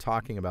I've been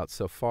talking about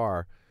so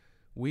far,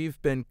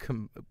 we've been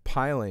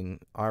compiling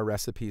our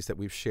recipes that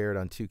we've shared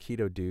on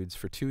 2Keto Dudes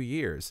for 2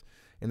 years.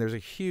 And there's a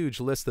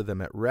huge list of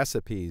them at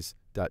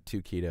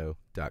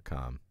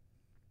recipes.2keto.com.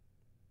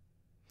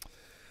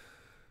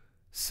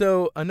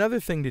 So another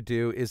thing to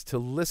do is to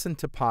listen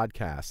to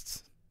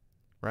podcasts,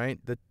 right?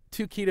 The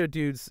 2Keto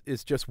Dudes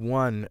is just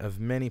one of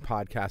many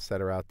podcasts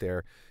that are out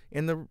there.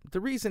 And the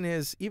reason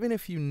is, even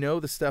if you know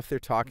the stuff they're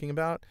talking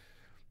about,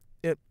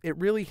 it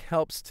really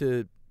helps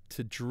to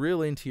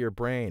drill into your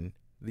brain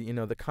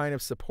the kind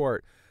of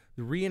support,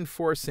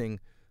 reinforcing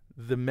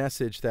the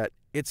message that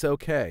it's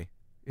okay,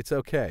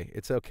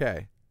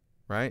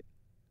 right?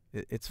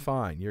 It's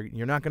fine.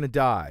 You're not going to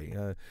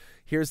die.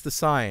 Here's the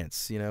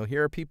science.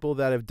 Here are people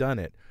that have done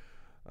it.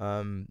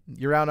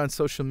 You're out on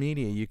social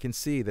media. You can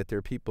see that there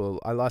are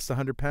people. I lost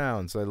 100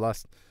 pounds. I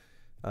lost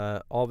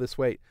all this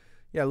weight.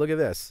 Yeah, look at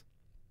this.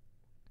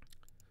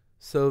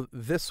 So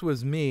this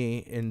was me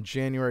in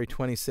January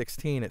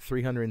 2016 at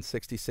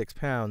 366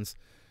 pounds.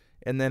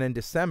 And then in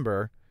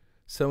December,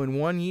 so in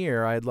 1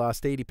 year, I had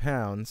lost 80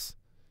 pounds.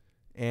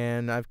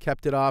 And I've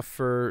kept it off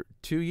for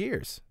 2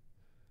 years.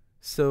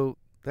 So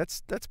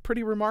that's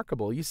pretty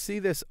remarkable. You see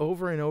this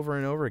over and over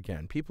and over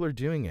again. People are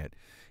doing it.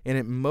 And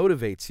it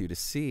motivates you to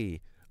see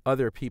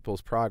other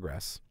people's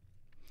progress.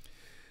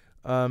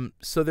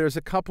 So there's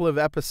a couple of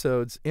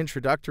episodes,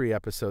 introductory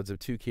episodes of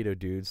 2Keto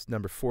Dudes,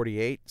 number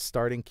 48,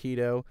 Starting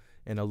Keto,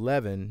 and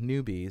 11,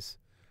 Newbies.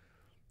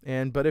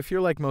 But if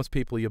you're like most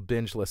people, you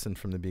binge listen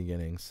from the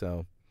beginning.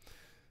 So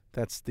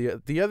that's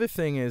the other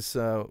thing is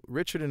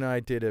Richard and I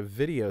did a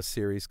video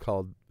series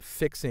called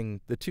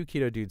Fixing the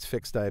 2Keto Dudes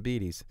Fix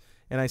Diabetes.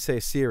 And I say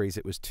series,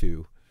 it was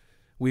 2.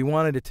 We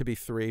wanted it to be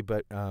 3,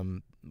 but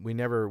we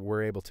never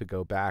were able to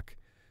go back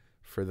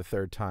for the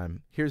 3rd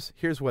time.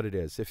 Here's what it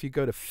is. If you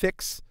go to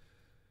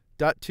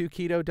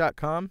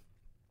fix.2keto.com,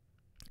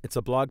 it's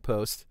a blog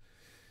post,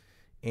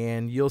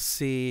 and you'll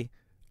see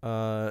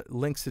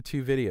links to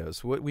 2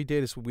 videos. What we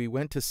did is we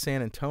went to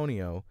San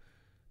Antonio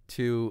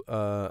to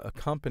a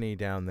company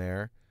down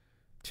there,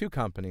 2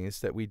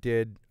 companies that we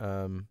did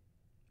a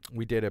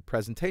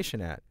presentation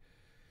at,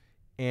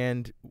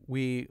 and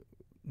we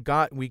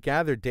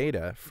gathered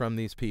data from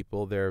these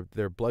people,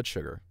 their blood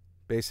sugar.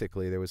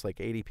 Basically, there was like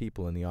 80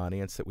 people in the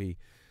audience that we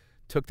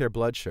took their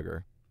blood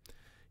sugar,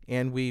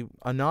 and we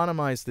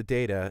anonymized the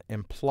data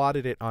and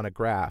plotted it on a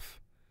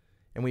graph.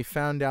 And we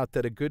found out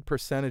that a good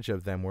percentage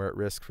of them were at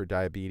risk for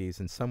diabetes,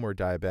 and some were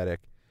diabetic.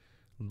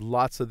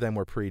 Lots of them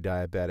were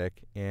pre-diabetic,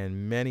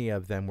 and many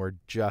of them were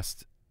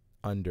just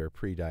under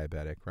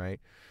pre-diabetic,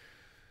 right?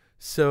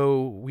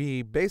 So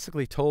we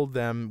basically told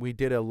them, we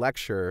did a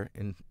lecture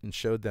and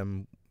showed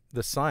them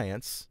the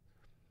science,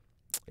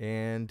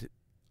 and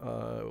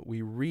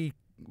we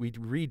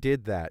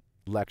redid that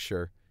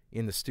lecture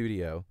in the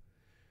studio.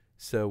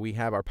 So we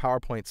have our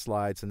PowerPoint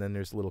slides, and then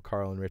there's little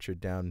Carl and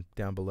Richard down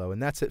below,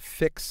 and that's at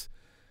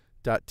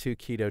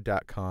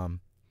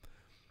fix.2keto.com.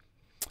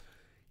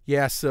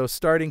 Yeah, so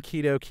Starting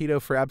Keto,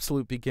 Keto for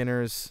Absolute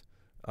Beginners,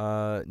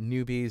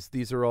 Newbies,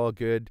 these are all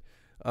good.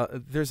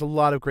 There's a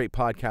lot of great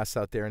podcasts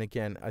out there, and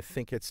again, I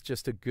think it's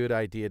just a good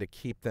idea to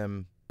keep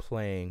them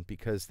playing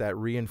because that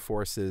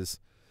reinforces,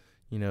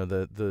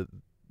 the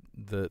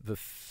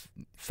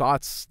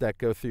thoughts that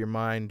go through your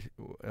mind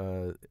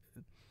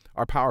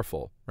are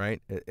powerful,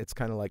 right? It's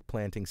kind of like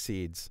planting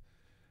seeds.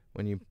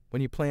 When you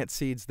plant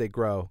seeds, they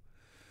grow,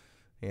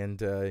 and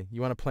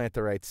you want to plant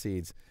the right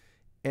seeds.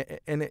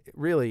 And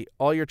really,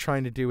 all you're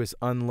trying to do is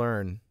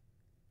unlearn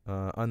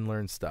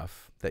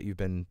stuff that you've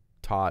been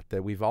taught,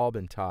 that we've all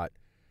been taught,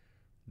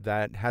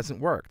 that hasn't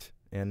worked,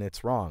 and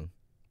it's wrong.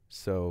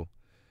 So,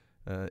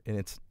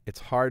 and it's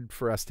hard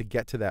for us to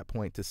get to that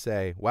point to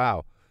say,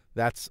 wow,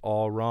 that's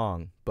all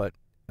wrong. But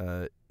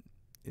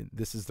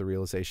this is the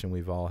realization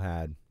we've all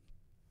had.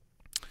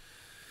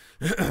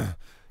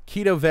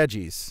 Keto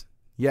veggies.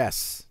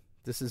 Yes,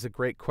 this is a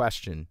great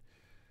question.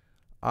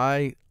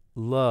 I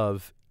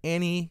love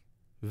any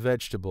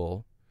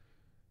vegetable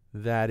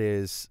that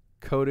is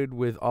coated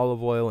with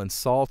olive oil and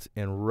salt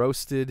and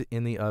roasted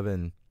in the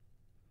oven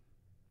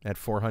at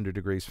 400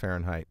 degrees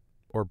Fahrenheit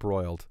or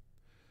broiled,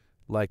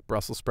 like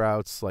Brussels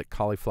sprouts, like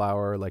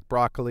cauliflower, like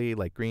broccoli,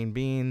 like green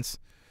beans,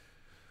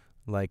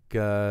 like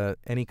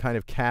any kind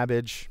of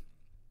cabbage.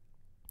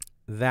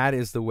 that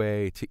is the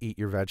way to eat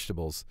your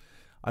vegetables.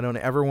 I don't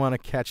ever want to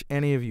catch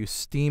any of you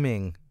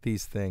steaming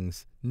these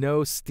things.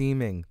 No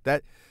steaming.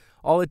 That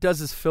all it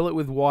does is fill it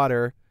with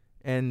water,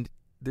 and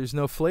there's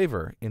no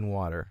flavor in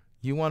water.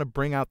 You want to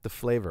bring out the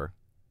flavor.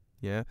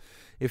 Yeah?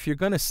 If you're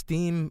going to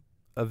steam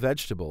a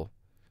vegetable,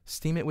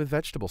 steam it with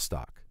vegetable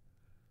stock.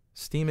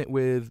 Steam it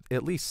with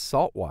at least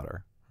salt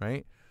water,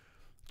 right?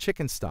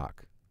 Chicken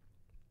stock.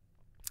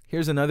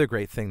 Here's another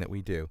great thing that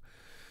we do.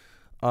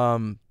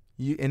 And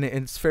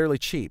it's fairly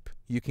cheap.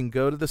 You can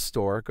go to the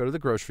store, go to the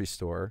grocery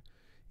store,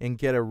 and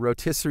get a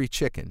rotisserie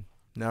chicken.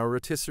 Now,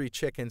 rotisserie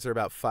chickens are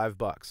about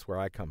 $5 where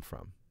I come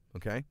from,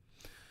 okay?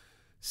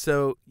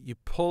 So you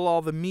pull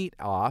all the meat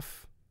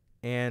off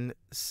and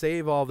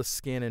save all the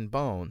skin and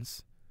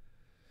bones.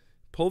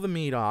 Pull the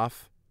meat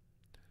off,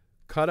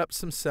 cut up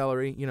some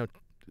celery,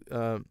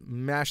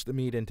 mash the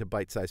meat into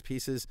bite-sized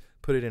pieces,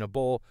 put it in a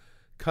bowl,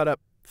 cut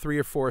up 3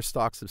 or 4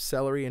 stalks of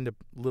celery into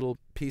little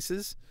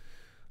pieces.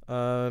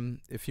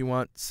 If you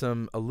want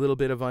a little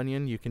bit of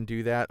onion, you can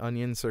do that.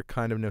 Onions are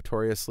kind of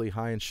notoriously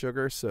high in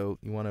sugar, so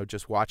you want to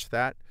just watch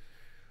that.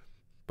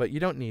 But you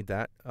don't need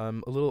that. A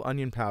little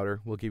onion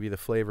powder will give you the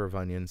flavor of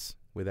onions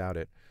without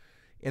it.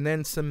 And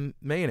then some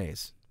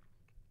mayonnaise.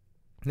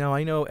 Now,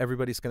 I know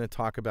everybody's going to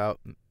talk about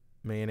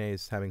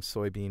mayonnaise having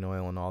soybean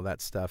oil and all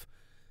that stuff.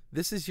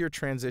 This is your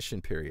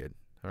transition period,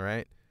 all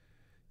right?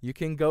 You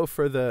can go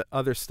for the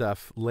other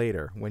stuff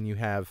later when you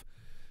have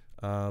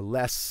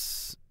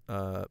less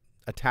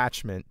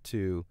attachment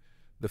to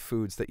the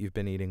foods that you've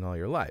been eating all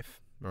your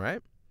life, all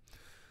right?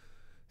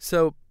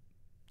 So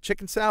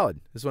chicken salad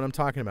is what I'm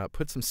talking about.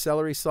 Put some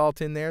celery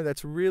salt in there.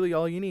 That's really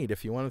all you need.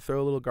 If you want to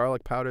throw a little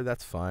garlic powder,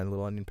 that's fine, a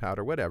little onion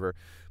powder, whatever.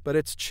 But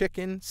it's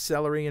chicken,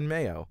 celery, and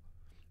mayo.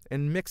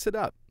 And mix it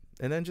up.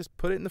 And then just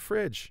put it in the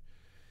fridge.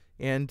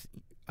 And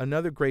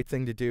another great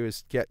thing to do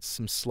is get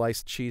some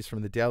sliced cheese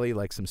from the deli,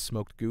 like some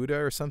smoked Gouda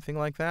or something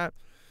like that.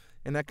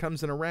 And that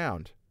comes in a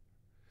round.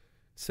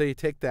 So you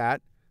take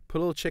that, put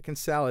a little chicken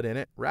salad in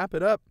it, wrap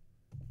it up.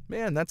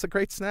 Man, that's a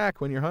great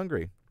snack when you're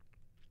hungry.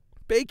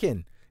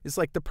 Bacon is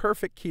like the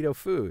perfect keto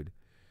food.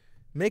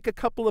 Make a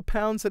couple of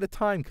pounds at a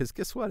time, because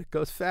guess what? It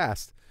goes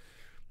fast.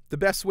 The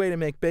best way to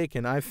make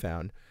bacon, I've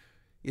found,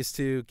 is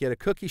to get a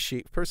cookie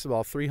sheet. First of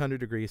all, 300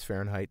 degrees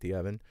Fahrenheit, the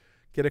oven.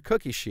 Get a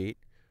cookie sheet,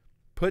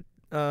 put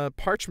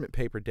parchment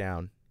paper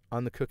down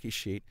on the cookie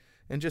sheet,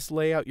 and just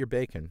lay out your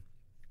bacon.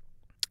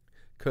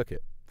 Cook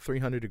it,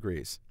 300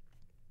 degrees.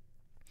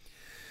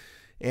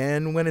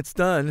 And when it's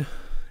done,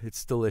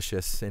 it's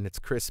delicious and it's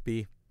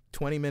crispy.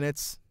 20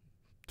 minutes,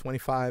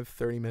 25,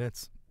 30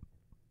 minutes,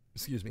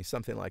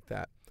 something like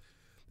that.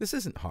 This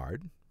isn't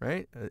hard,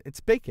 right? It's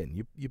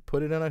bacon. You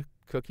put it on a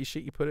cookie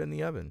sheet, you put it in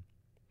the oven.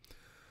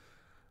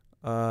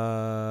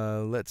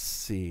 Let's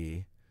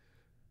see.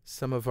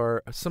 Some of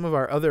our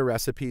other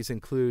recipes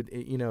include,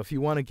 if you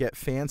want to get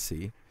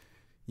fancy,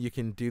 you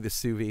can do the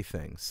sous vide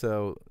thing.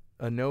 So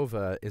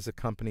Anova is a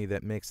company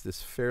that makes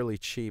this fairly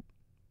cheap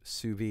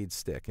sous vide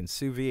stick, and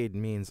sous vide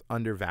means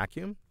under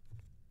vacuum.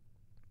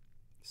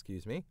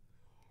 Excuse me.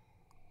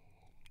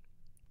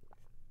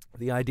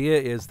 The idea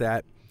is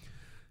that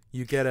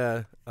you get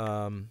a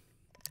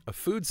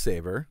food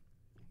saver,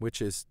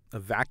 which is a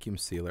vacuum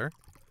sealer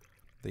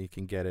that you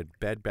can get at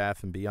Bed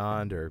Bath &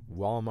 Beyond or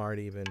Walmart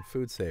even,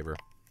 food saver,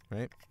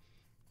 right?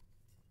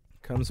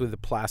 Comes with a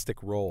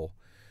plastic roll,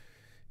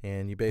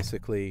 and you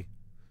basically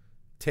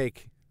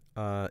take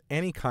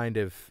any kind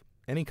of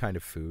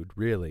food,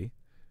 really.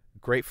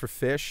 Great for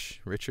fish.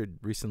 Richard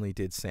recently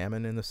did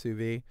salmon in the sous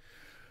vide.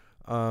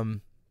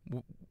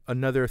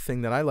 Another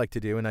thing that I like to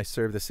do, and I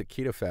serve this at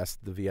Keto Fest,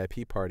 the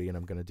VIP party, and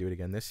I'm going to do it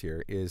again this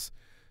year, is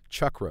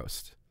chuck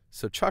roast.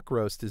 So chuck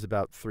roast is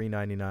about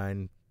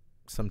 $3.99,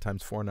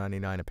 sometimes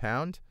 $4.99 a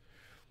pound,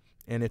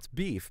 and it's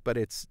beef, but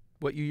it's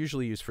what you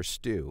usually use for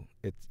stew.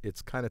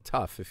 It's kind of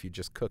tough if you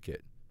just cook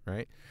it,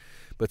 right?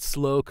 But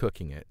slow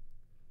cooking it,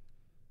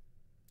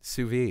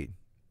 sous vide,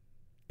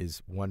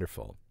 is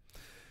wonderful.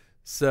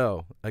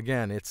 So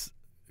again, it's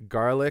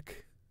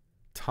garlic,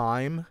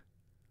 thyme,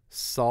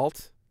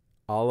 salt,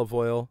 olive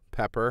oil,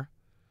 pepper.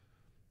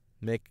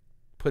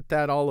 Put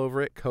that all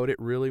over it, coat it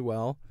really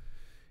well,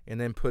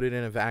 and then put it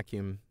in a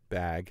vacuum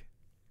bag.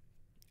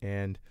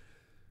 And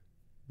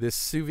this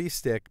sous vide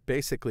stick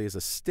basically is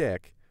a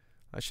stick.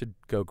 I should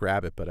go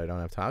grab it, but I don't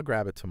have time. I'll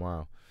grab it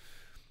tomorrow.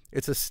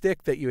 It's a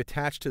stick that you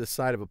attach to the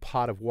side of a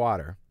pot of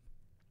water,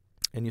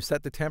 and you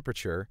set the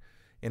temperature,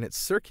 and it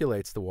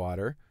circulates the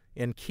water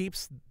and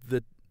keeps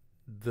the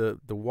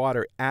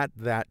water at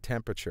that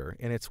temperature,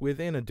 and it's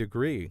within a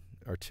degree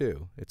or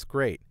two. It's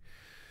great.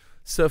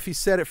 So if you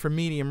set it for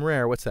medium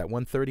rare, what's that,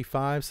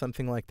 135,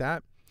 something like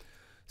that?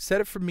 Set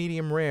it for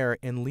medium rare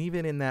and leave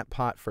it in that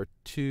pot for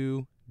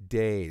 2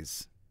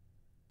 days.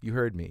 You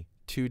heard me,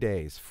 2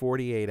 days,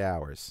 48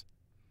 hours.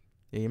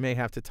 You may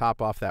have to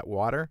top off that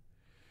water,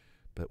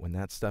 but when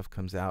that stuff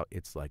comes out,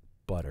 it's like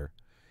butter.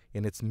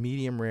 And it's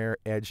medium rare,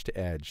 edge to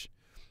edge.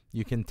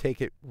 You can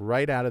take it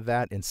right out of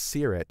that and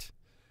sear it,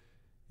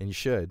 and you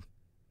should,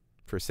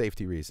 for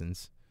safety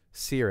reasons.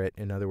 Sear it,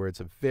 in other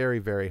words, a very,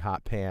 very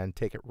hot pan.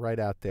 Take it right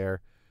out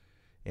there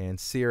and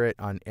sear it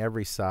on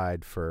every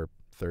side for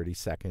 30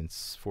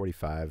 seconds,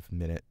 45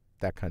 minute,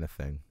 that kind of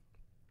thing.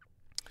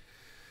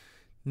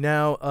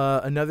 Now,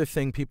 another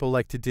thing people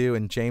like to do,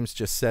 and James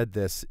just said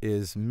this,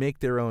 is make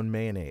their own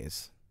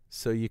mayonnaise.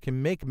 So you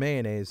can make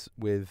mayonnaise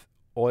with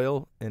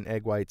oil and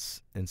egg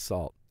whites and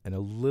salt and a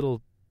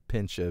little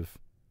pinch of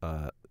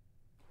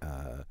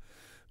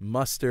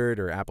mustard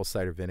or apple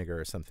cider vinegar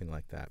or something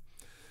like that.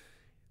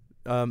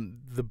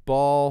 The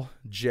ball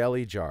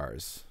jelly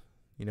jars,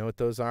 you know what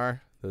those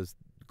are? Those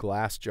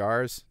glass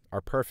jars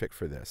are perfect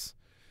for this.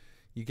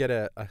 You get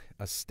a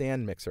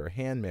stand mixer, a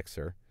hand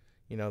mixer,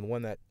 you know, the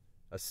one that,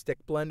 a stick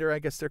blender, I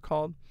guess they're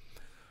called.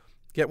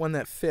 Get one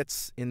that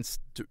fits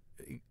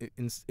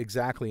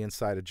exactly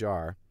inside a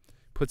jar.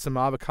 Put some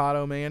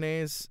avocado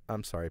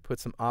put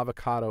some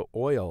avocado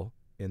oil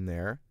in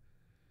there,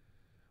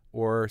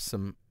 or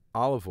some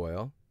olive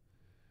oil,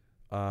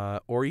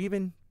 or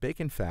even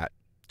bacon fat.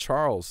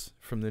 Charles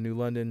from the New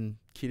London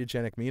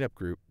Ketogenic Meetup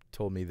group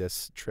told me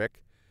this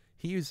trick.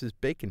 He uses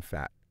bacon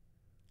fat.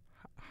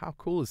 How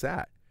cool is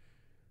that?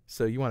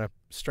 So you want to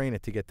strain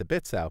it to get the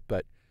bits out,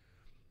 but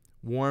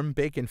warm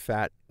bacon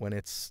fat when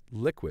it's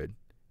liquid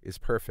is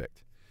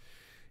perfect.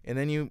 And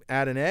then you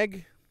add an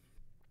egg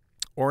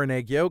or an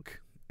egg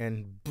yolk,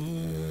 and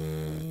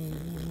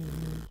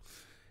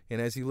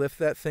as you lift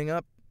that thing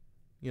up,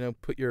 you know,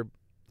 put your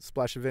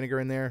splash of vinegar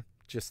in there.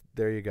 Just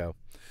there you go.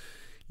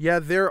 Yeah,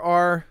 there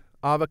are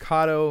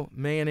avocado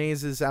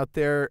mayonnaises out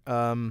there.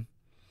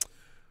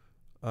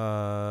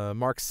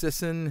 Mark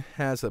Sisson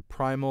has a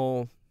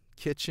Primal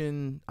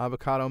Kitchen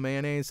avocado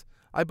mayonnaise.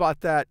 I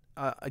bought that.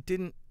 I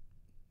didn't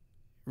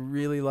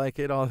really like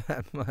it all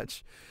that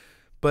much.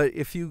 But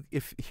if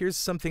here's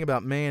something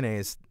about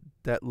mayonnaise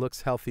that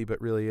looks healthy but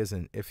really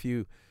isn't.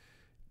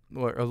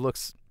 Or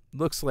looks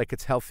like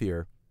it's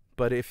healthier,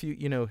 but if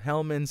you know,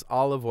 Hellmann's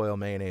olive oil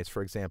mayonnaise,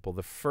 for example,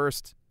 the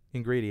first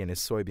ingredient is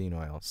soybean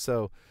oil.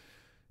 So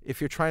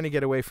if you're trying to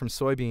get away from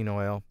soybean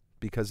oil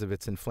because of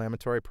its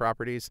inflammatory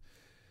properties,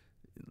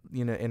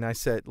 you know, and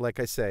like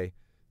I say,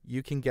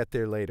 you can get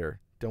there later.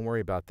 Don't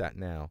worry about that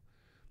now.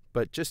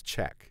 But just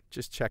check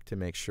to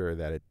make sure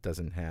that it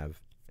doesn't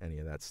have any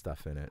of that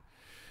stuff in it.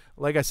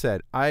 Like I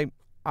said, I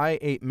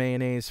ate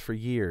mayonnaise for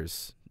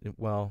years.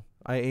 Well,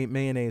 I ate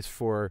mayonnaise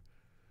for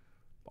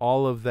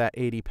all of that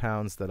 80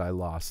 pounds that I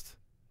lost,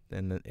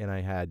 and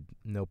I had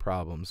no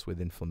problems with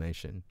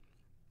inflammation.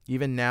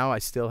 Even now, I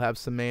still have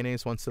some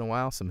mayonnaise once in a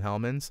while, some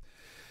Hellmann's,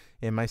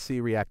 and my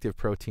C-reactive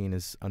protein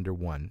is under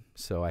 1,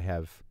 so I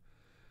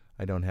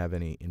don't have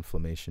any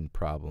inflammation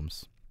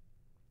problems.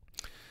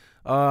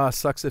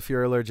 Sucks if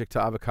you're allergic to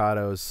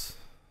avocados,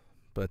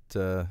 but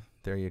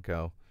there you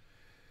go.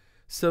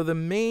 So the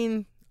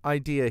main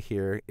idea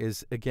here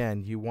is,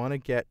 again, you want to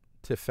get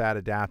to fat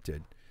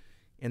adapted,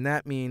 and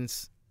that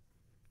means,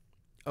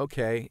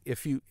 okay,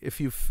 if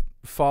you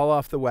fall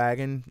off the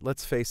wagon,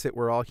 let's face it,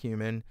 we're all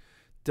human.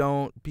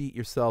 Don't beat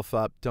yourself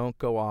up. Don't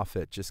go off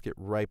it. Just get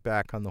right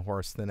back on the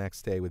horse the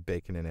next day with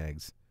bacon and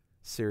eggs.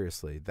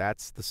 Seriously,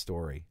 that's the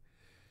story.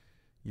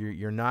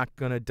 You're not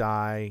going to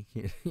die.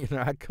 You're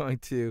not going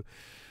to,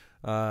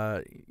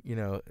 you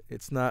know,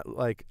 it's not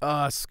like,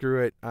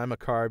 screw it, I'm a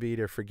carb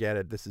eater, forget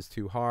it, this is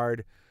too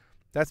hard.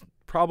 That's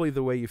probably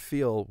the way you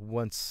feel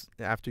once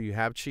after you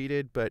have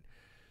cheated, but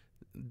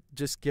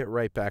just get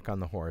right back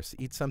on the horse.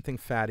 Eat something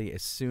fatty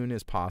as soon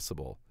as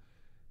possible.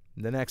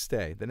 The next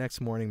day, the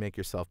next morning, make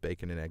yourself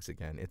bacon and eggs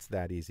again. It's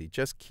that easy.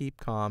 Just keep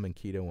calm and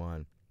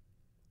keto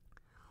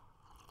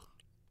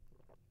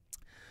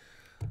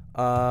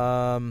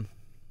on.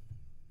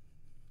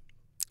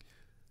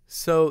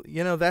 So,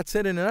 you know, that's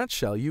it in a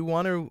nutshell. You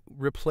want to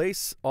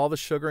replace all the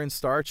sugar and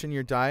starch in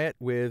your diet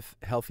with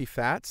healthy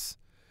fats.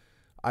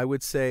 I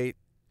would say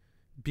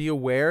be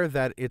aware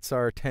that it's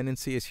our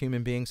tendency as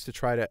human beings to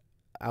try to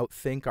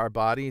outthink our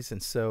bodies.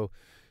 And so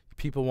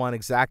people want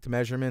exact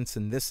measurements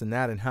and this and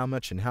that and how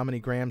much and how many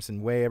grams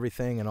and weigh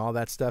everything and all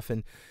that stuff.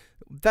 And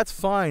that's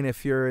fine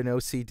if you're an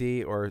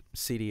OCD or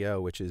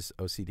CDO, which is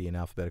OCD in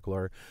alphabetical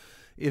order.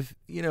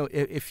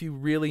 If you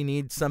really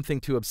need something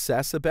to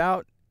obsess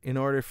about in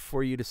order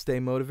for you to stay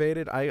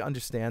motivated, I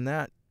understand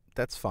that.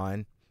 That's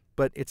fine,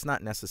 but it's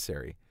not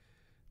necessary.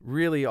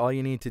 Really, all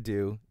you need to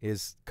do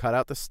is cut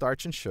out the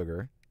starch and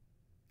sugar,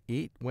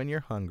 eat when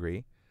you're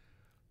hungry,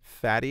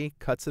 fatty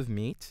cuts of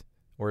meat,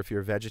 or if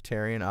you're a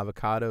vegetarian,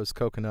 avocados,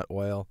 coconut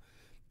oil,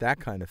 that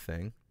kind of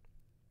thing.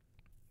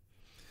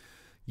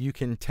 You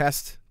can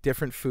test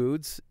different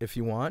foods if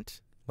you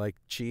want, like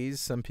cheese.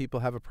 Some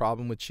people have a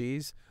problem with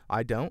cheese.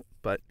 I don't,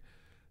 but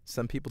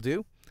some people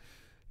do.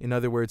 In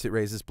other words, it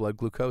raises blood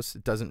glucose.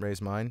 It doesn't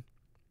raise mine.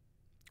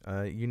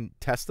 You can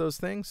test those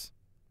things.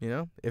 You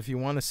know, if you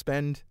want to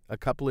spend a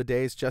couple of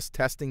days just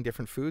testing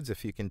different foods,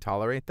 if you can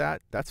tolerate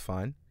that, that's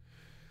fine.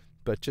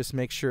 But just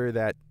make sure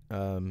that,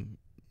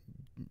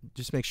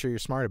 you're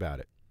smart about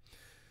it.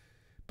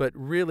 But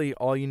really,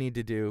 all you need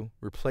to do,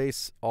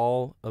 replace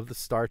all of the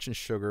starch and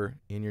sugar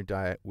in your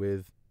diet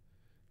with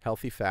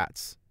healthy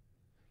fats.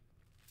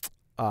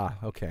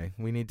 Okay,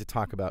 we need to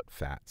talk about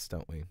fats,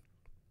 don't we?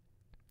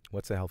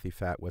 What's a healthy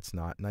fat? What's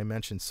not? And I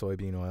mentioned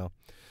soybean oil.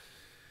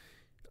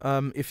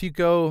 If you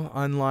go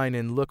online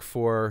and look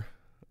for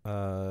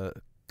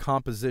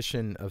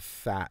composition of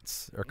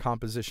fats or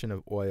composition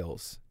of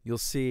oils, you'll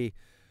see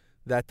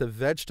that the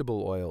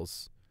vegetable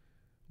oils,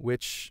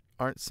 which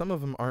aren't, some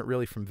of them aren't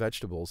really from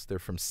vegetables, they're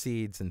from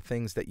seeds and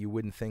things that you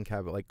wouldn't think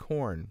have, like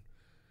corn.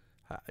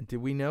 Did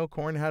we know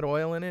corn had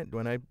oil in it?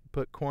 When I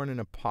put corn in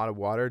a pot of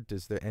water,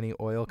 does there any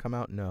oil come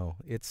out? No.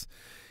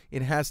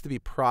 It has to be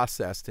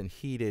processed and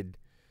heated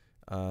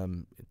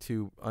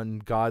to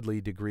ungodly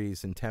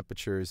degrees and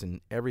temperatures, and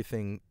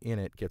everything in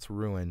it gets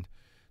ruined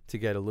to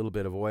get a little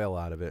bit of oil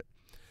out of it.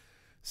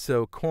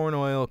 So corn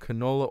oil,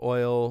 canola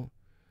oil,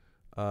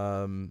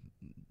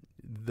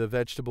 the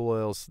vegetable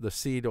oils, the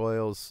seed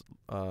oils,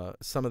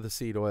 some of the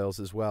seed oils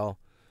as well,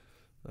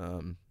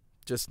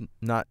 just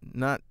not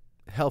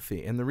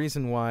healthy. And the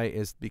reason why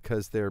is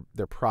because they're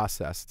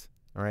processed.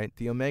 All right,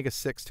 the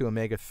omega-6 to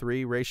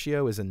omega-3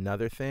 ratio is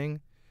another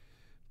thing,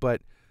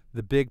 but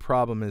the big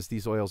problem is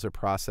these oils are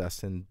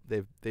processed and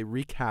they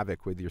wreak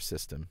havoc with your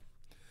system.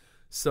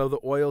 So the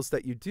oils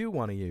that you do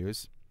want to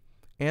use,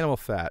 animal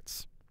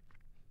fats.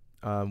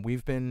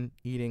 We've been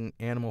eating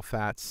animal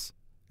fats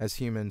as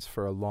humans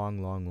for a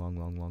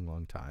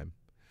long time.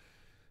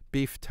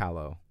 Beef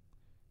tallow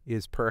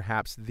is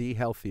perhaps the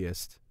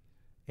healthiest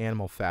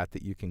animal fat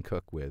that you can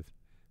cook with.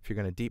 If you're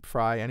going to deep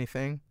fry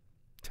anything,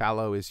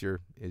 tallow is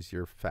your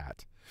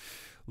fat.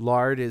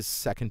 Lard is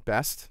second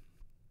best.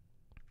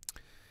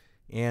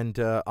 And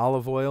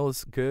olive oil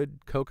is good.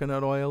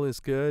 Coconut oil is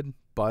good.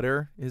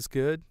 Butter is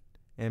good.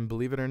 And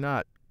believe it or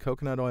not,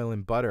 coconut oil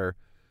and butter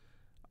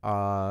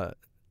are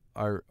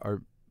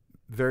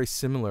very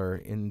similar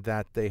in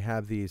that they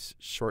have these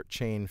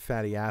short-chain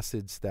fatty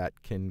acids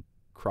that can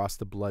cross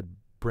the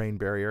blood-brain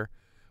barrier.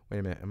 Wait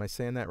a minute, am I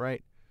saying that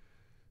right?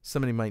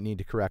 Somebody might need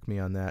to correct me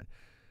on that.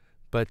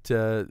 But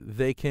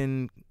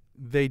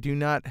they do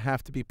not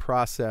have to be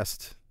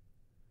processed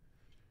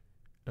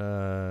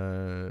through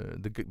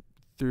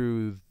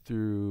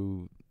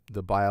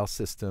the bile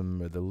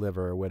system or the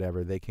liver or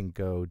whatever. They can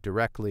go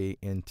directly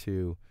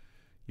into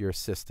your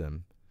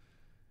system.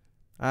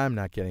 I'm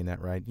not getting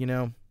that right. You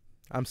know,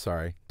 I'm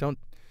sorry.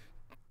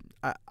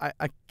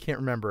 I can't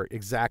remember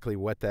exactly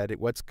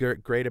what's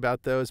great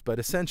about those, but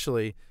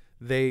essentially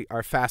they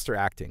are faster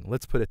acting.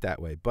 Let's put it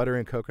that way. Butter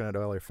and coconut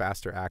oil are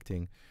faster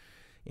acting,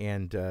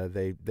 and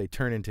they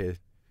turn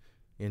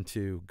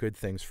into good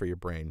things for your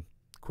brain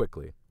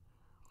quickly.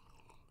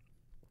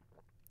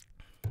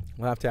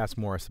 We'll have to ask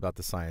Morris about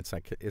the science.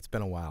 It's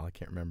been a while. I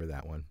can't remember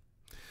that one.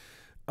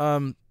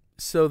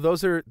 So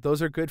those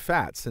are good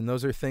fats, and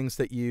those are things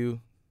that you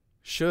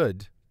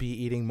should be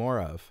eating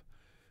more of.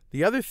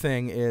 The other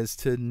thing is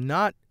to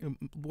not,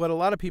 what a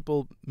lot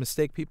of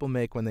mistake people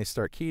make when they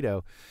start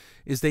keto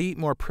is they eat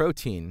more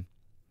protein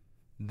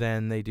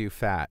than they do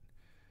fat.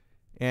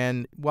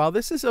 And while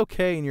this is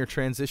okay in your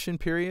transition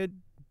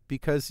period,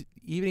 because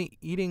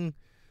eating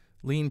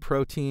lean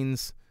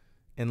proteins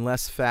and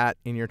less fat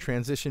in your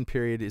transition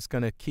period is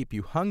going to keep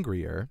you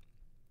hungrier,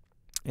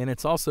 and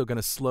it's also going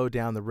to slow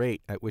down the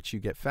rate at which you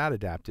get fat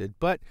adapted,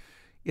 but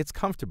it's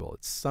comfortable.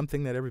 It's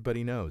something that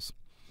everybody knows.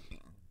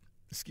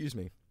 Excuse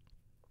me.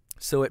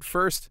 So at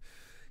first,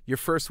 your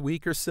first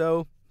week or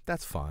so,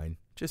 that's fine.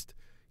 Just,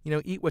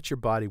 eat what your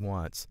body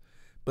wants.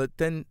 But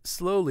then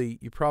slowly,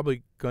 you're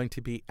probably going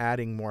to be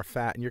adding more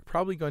fat, and you're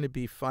probably going to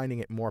be finding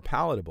it more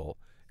palatable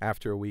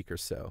after a week or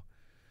so.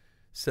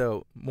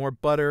 So more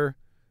butter,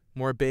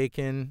 more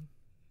bacon,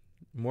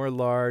 more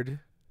lard,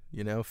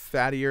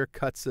 fattier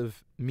cuts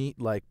of meat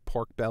like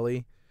pork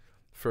belly,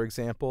 for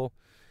example.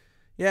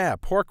 Yeah,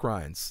 pork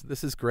rinds.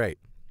 This is great.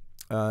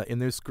 And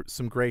there's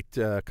some great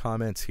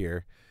comments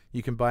here.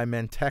 You can buy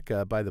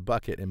manteca by the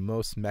bucket in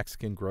most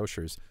Mexican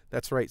grocers.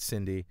 That's right,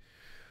 Cindy.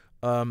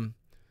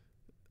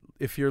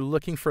 If you're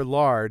looking for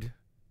lard,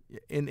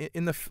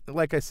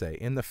 like I say,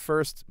 in the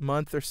first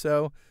month or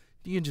so,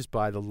 you can just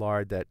buy the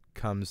lard that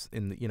comes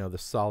in the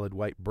solid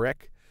white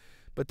brick.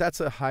 But that's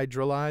a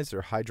hydrolyzed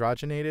or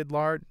hydrogenated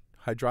lard.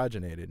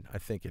 Hydrogenated, I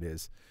think it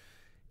is.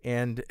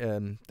 And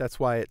that's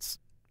why it's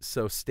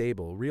so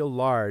stable. Real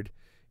lard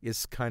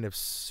is kind of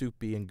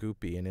soupy and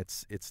goopy, and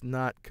it's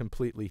not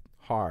completely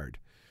hard.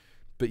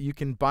 But you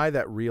can buy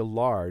that real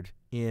lard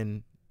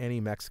in any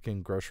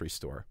Mexican grocery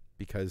store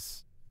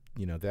because,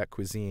 that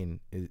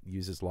cuisine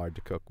uses lard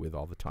to cook with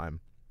all the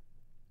time.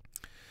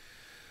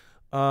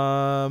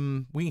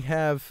 We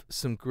have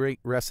some great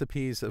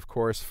recipes, of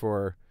course,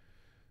 for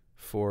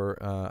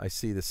I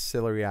see the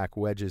celeriac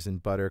wedges in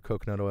butter,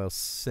 coconut oil,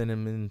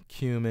 cinnamon,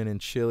 cumin,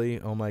 and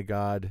chili. Oh my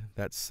God,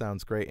 that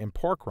sounds great. And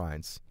pork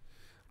rinds.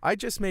 I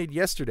just made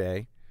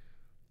yesterday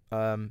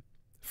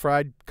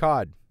fried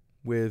cod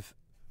with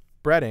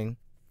breading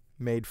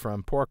made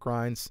from pork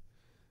rinds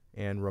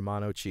and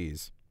Romano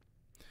cheese.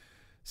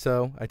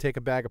 So I take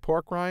a bag of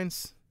pork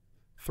rinds,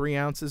 3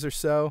 ounces or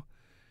so,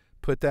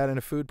 put that in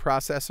a food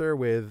processor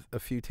with a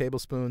few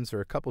tablespoons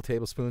or a couple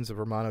tablespoons of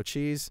Romano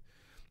cheese.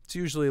 It's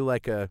usually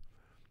like a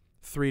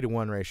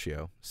 3-to-1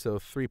 ratio. So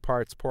 3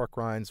 parts pork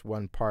rinds,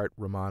 1 part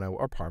Romano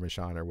or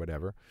Parmesan or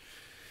whatever.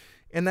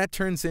 And that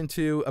turns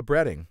into a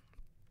breading.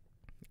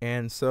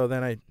 And so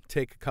then I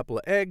take a couple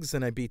of eggs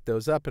and I beat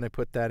those up and I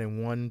put that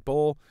in one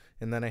bowl.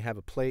 And then I have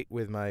a plate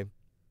with my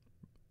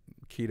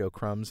keto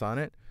crumbs on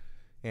it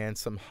and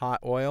some hot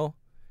oil.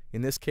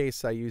 In this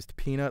case, I used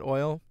peanut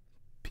oil.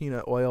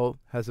 Peanut oil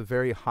has a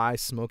very high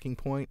smoking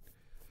point,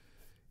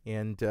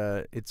 and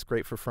it's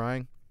great for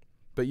frying.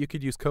 But you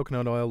could use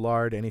coconut oil,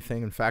 lard,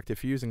 anything. In fact,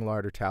 if you're using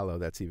lard or tallow,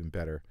 that's even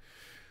better.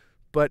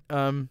 But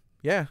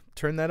yeah,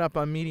 turn that up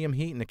on medium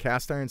heat in a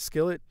cast iron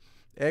skillet.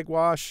 Egg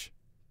wash,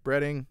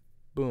 breading,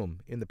 boom,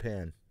 in the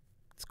pan.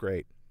 It's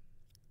great.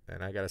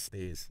 And I gotta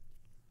sneeze.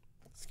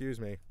 Excuse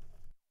me.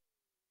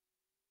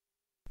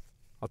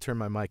 I'll turn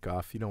my mic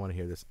off. You don't want to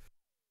hear this.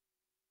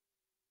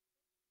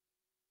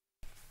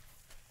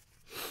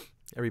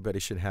 Everybody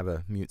should have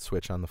a mute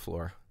switch on the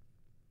floor.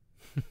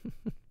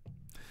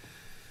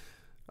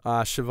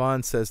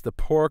 Siobhan says, the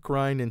pork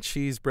rind and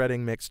cheese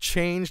breading mix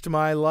changed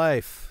my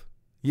life.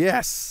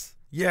 Yes.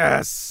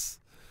 Yes.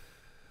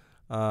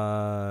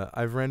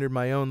 I've rendered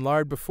my own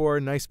lard before.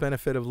 Nice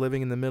benefit of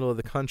living in the middle of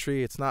the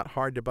country. It's not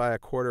hard to buy a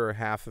quarter or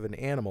half of an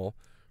animal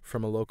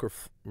from a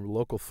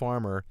local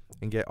farmer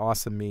and get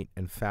awesome meat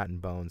and fat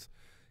and bones.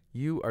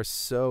 You are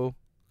so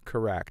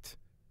correct.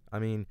 I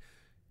mean,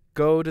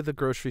 go to the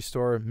grocery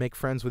store, make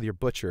friends with your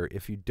butcher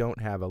if you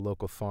don't have a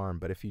local farm.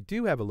 But if you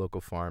do have a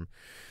local farm,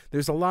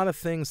 there's a lot of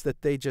things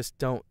that they just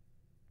don't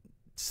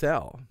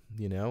sell,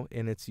 you know,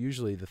 and it's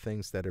usually the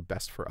things that are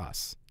best for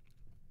us.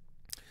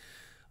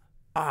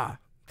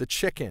 The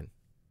chicken.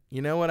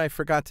 You know what I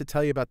forgot to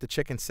tell you about the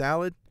chicken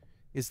salad?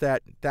 Is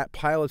that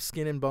pile of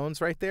skin and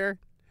bones right there?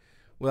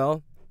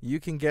 Well, you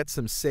can get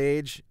some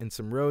sage and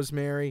some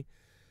rosemary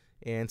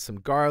and some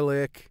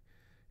garlic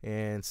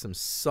and some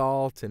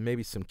salt and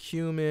maybe some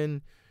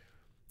cumin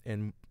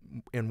and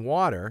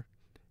water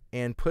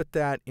and put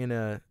that in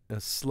a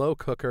slow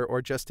cooker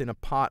or just in a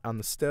pot on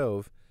the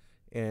stove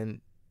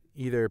and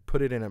either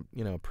put it in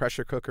a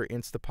pressure cooker,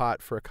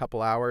 Instapot for a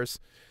couple hours,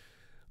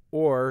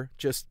 or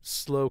just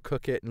slow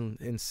cook it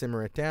and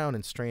simmer it down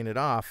and strain it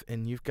off,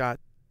 and you've got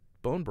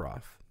bone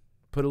broth.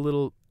 Put a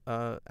little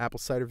apple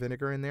cider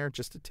vinegar in there,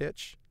 just a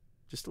titch,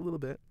 just a little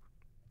bit,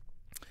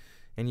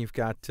 and you've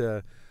got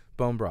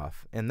bone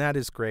broth. And that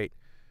is great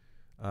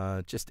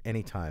just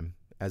anytime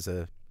as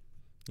a,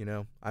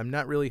 I'm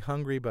not really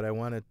hungry, but I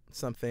wanted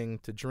something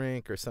to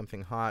drink or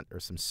something hot or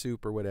some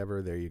soup or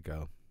whatever. There you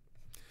go.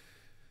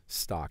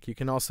 Stock. You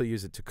can also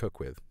use it to cook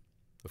with,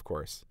 of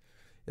course,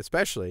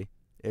 especially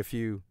if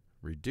you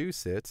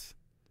reduce it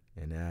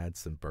and add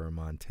some beurre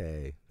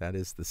monte. That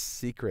is the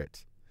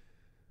secret.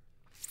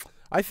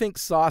 I think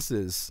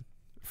sauces,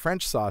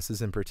 French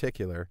sauces in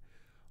particular,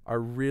 are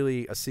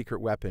really a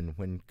secret weapon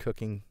when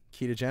cooking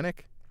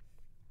ketogenic.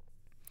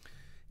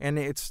 And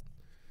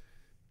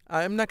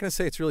I'm not going to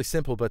say it's really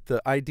simple, but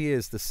the idea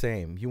is the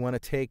same. You want to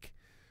take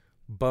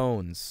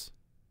bones,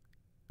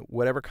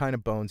 whatever kind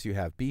of bones you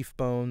have, beef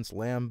bones,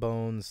 lamb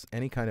bones,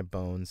 any kind of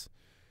bones,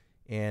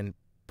 and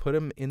put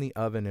them in the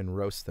oven and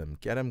roast them.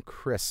 Get them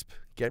crisp.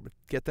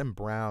 Get them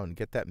brown.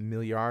 Get that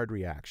Maillard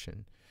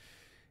reaction.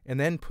 And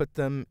then put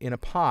them in a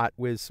pot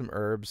with some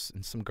herbs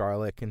and some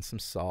garlic and some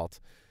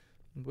salt.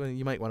 Well,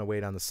 you might want to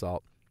wait on the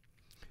salt.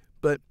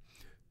 But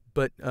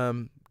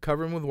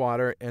cover them with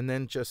water and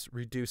then just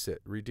reduce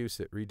it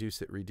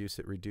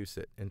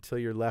until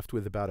you're left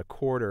with about a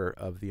quarter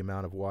of the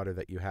amount of water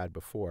that you had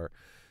before.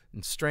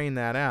 And strain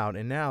that out.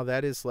 And now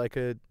that is like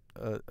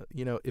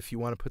if you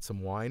want to put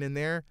some wine in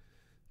there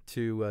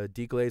to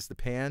deglaze the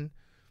pan,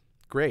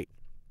 great.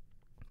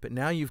 But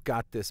now you've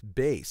got this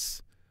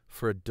base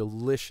for a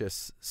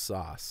delicious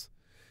sauce.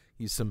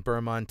 Use some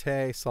beurre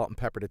monte, salt and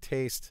pepper to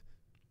taste.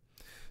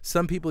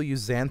 Some people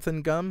use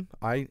xanthan gum.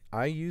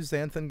 I use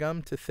xanthan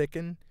gum to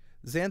thicken.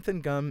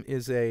 Xanthan gum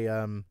is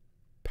a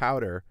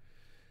powder,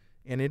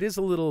 and it is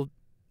a little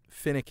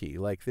finicky.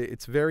 Like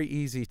it's very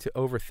easy to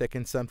over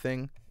thicken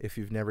something if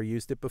you've never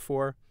used it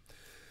before.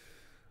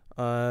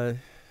 I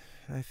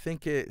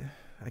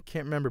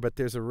can't remember, but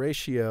there's a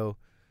ratio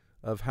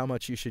of how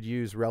much you should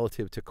use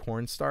relative to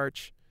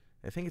cornstarch.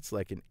 I think it's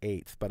like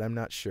 1/8, but I'm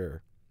not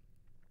sure.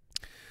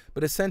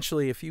 But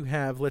essentially, if you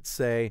have, let's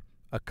say,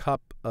 a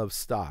cup of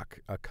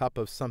stock, a cup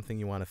of something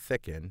you want to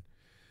thicken,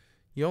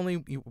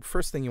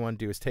 first thing you want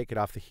to do is take it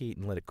off the heat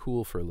and let it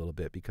cool for a little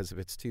bit, because if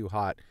it's too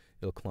hot,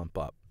 it'll clump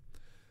up.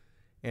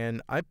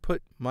 And I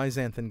put my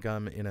xanthan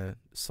gum in a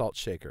salt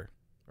shaker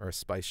or a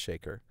spice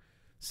shaker,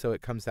 so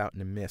it comes out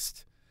in a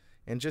mist.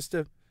 And just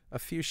a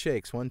few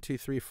shakes, 1, 2,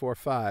 3, 4,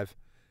 5,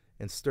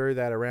 and stir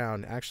that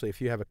around. Actually,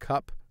 if you have a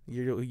cup,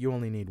 you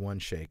only need 1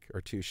 shake or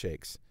 2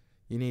 shakes.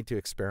 You need to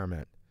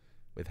experiment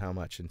with how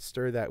much, and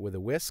stir that with a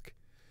whisk,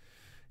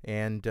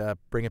 and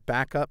bring it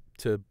back up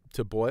to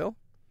boil.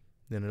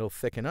 Then it'll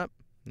thicken up,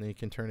 and then you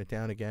can turn it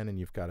down again, and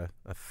you've got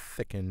a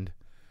thickened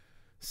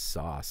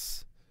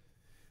sauce.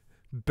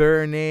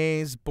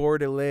 Béarnaise,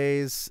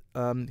 Bordelaise.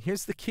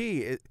 Here's the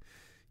key.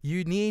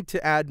 You need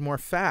to add more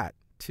fat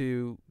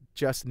to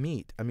just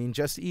meat. I mean,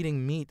 just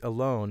eating meat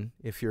alone,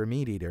 if you're a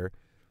meat eater,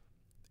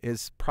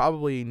 is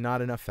probably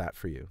not enough fat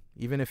for you,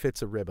 even if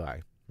it's a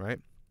ribeye, right?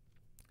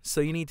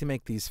 So you need to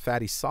make these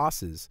fatty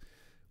sauces,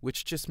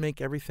 which just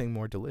make everything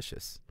more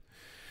delicious.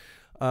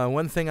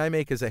 One thing I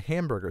make is a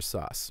hamburger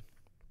sauce.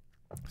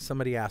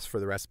 Somebody asked for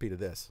the recipe to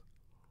this.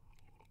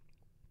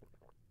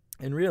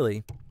 And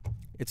really,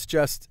 it's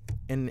just,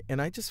 and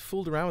I just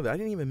fooled around with it. I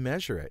didn't even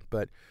measure it,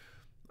 but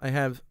I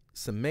have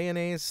some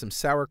mayonnaise, some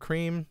sour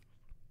cream,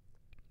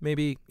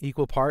 maybe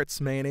equal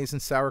parts mayonnaise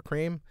and sour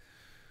cream,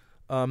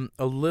 a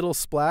little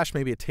splash,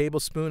 maybe a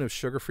tablespoon of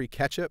sugar-free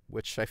ketchup,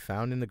 which I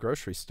found in the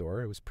grocery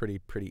store. It was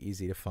pretty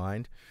easy to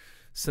find.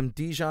 Some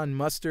Dijon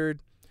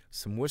mustard,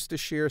 some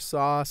Worcestershire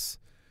sauce,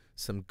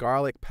 some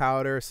garlic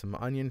powder, some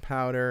onion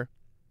powder.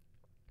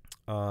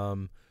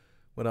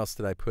 What else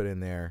did I put in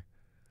there?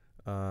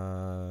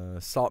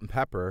 Salt and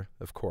pepper,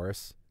 of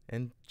course,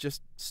 and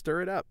just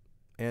stir it up,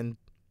 and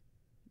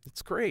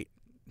it's great.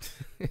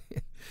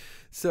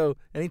 So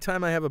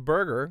anytime I have a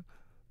burger,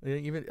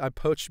 even I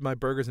poach my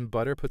burgers in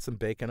butter, put some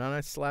bacon on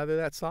it, slather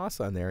that sauce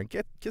on there, and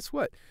guess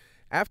what?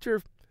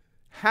 After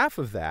half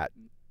of that,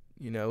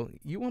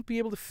 you won't be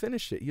able to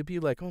finish it. You'll be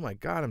like, oh my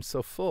God, I'm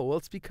so full. Well,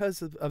 it's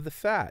because of the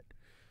fat.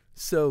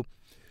 So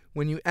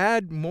when you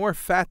add more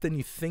fat than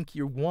you think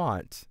you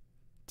want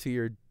to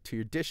your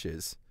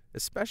dishes,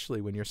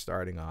 especially when you're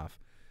starting off,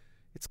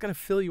 it's going to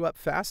fill you up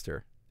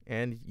faster,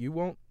 and you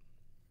won't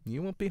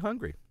be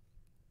hungry.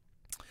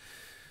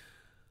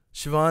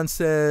 Siobhan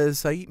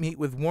says, I eat meat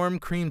with warm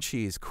cream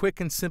cheese,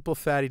 quick and simple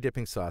fatty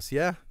dipping sauce.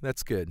 Yeah,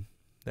 that's good.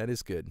 That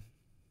is good.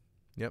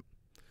 Yep.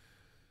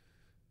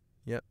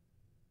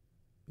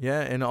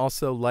 Yeah, and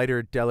also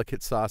lighter,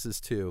 delicate sauces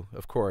too,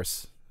 of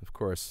course.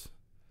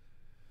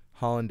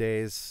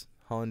 Hollandaise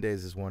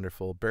is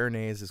wonderful.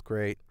 Béarnaise is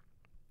great.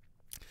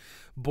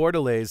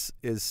 Bordelaise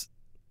is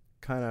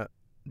kind of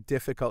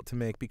difficult to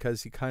make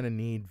because you kind of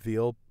need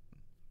veal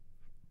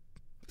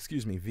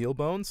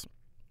bones,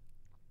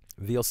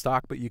 veal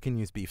stock, but you can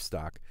use beef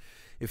stock.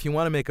 If you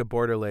want to make a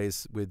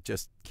bordelaise with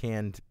just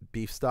canned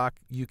beef stock,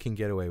 you can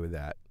get away with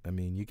that. I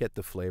mean, you get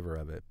the flavor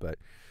of it, but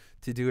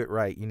to do it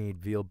right, you need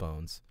veal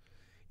bones.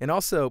 And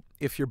also,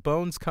 if your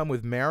bones come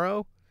with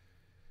marrow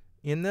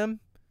in them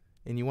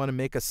and you want to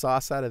make a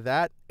sauce out of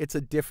that, it's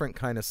a different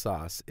kind of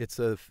sauce. It's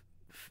a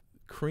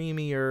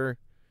creamier,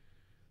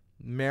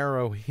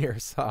 marrowier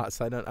sauce.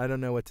 I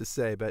don't know what to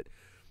say, but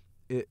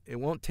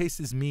it won't taste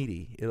as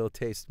meaty. It'll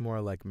taste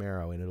more like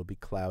marrow, and it'll be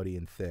cloudy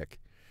and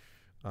thick.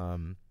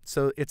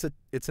 So it's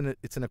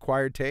an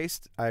acquired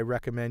taste. I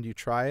recommend you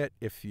try it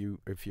if you're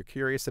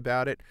curious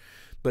about it.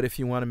 But if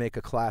you want to make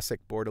a classic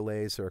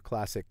bordelaise or a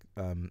classic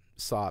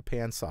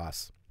pan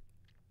sauce,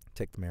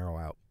 take the marrow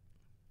out.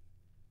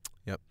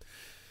 Yep.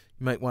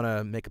 You might want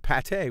to make a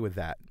pate with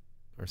that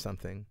or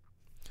something.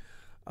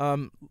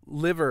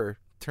 Liver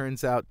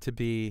turns out to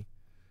be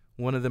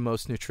one of the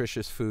most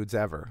nutritious foods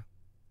ever.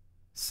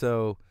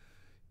 So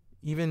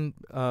even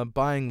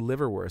buying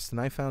liverwurst, and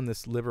I found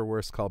this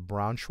liverwurst called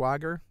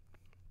Braunschweiger.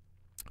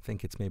 I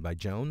think it's made by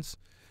Jones.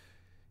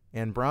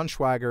 And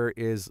Braunschweiger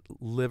is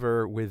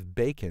liver with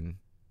bacon,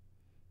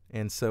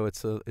 and so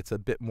it's a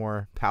bit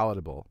more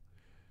palatable.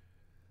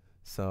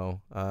 So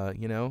a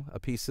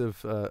piece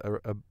of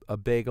a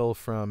bagel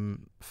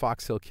from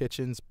Fox Hill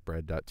Kitchens,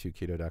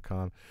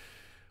 bread.2keto.com,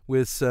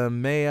 with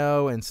some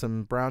mayo and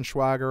some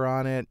Braunschweiger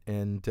on it,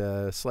 and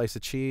a slice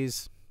of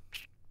cheese.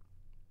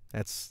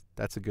 That's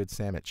a good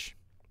sandwich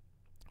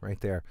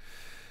right there.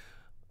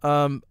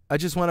 I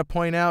just want to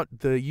point out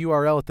the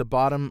URL at the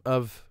bottom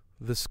of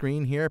the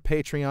screen here,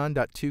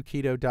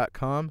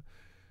 patreon.2keto.com.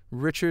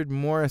 Richard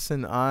Morris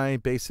and I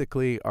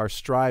basically are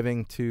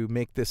striving to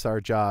make this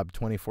our job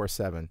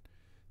 24/7,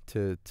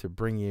 to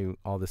bring you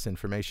all this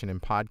information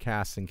in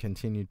podcasts and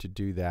continue to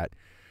do that.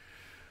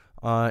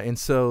 And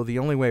so the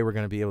only way we're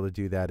going to be able to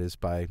do that is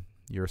by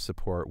your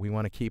support. We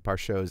want to keep our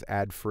shows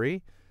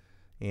ad-free,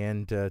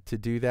 and to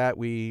do that,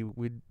 we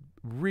would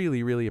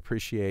really, really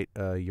appreciate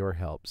your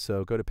help.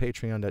 So go to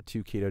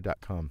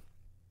patreon.2keto.com.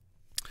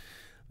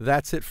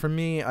 That's it from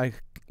me. I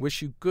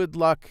wish you good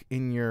luck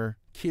in your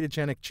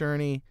ketogenic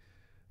journey.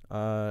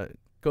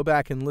 Go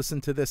back and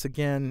listen to this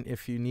again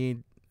if you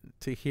need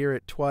to hear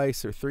it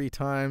twice or 3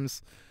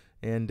 times,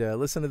 and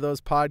listen to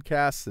those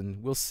podcasts,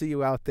 and we'll see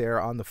you out there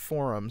on the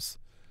forums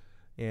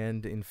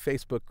and in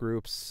Facebook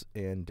groups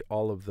and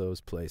all of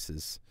those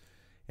places.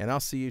 And I'll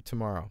see you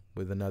tomorrow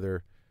with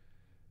another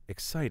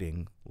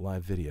exciting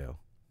live video.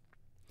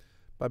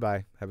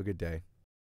 Bye-bye. Have a good day.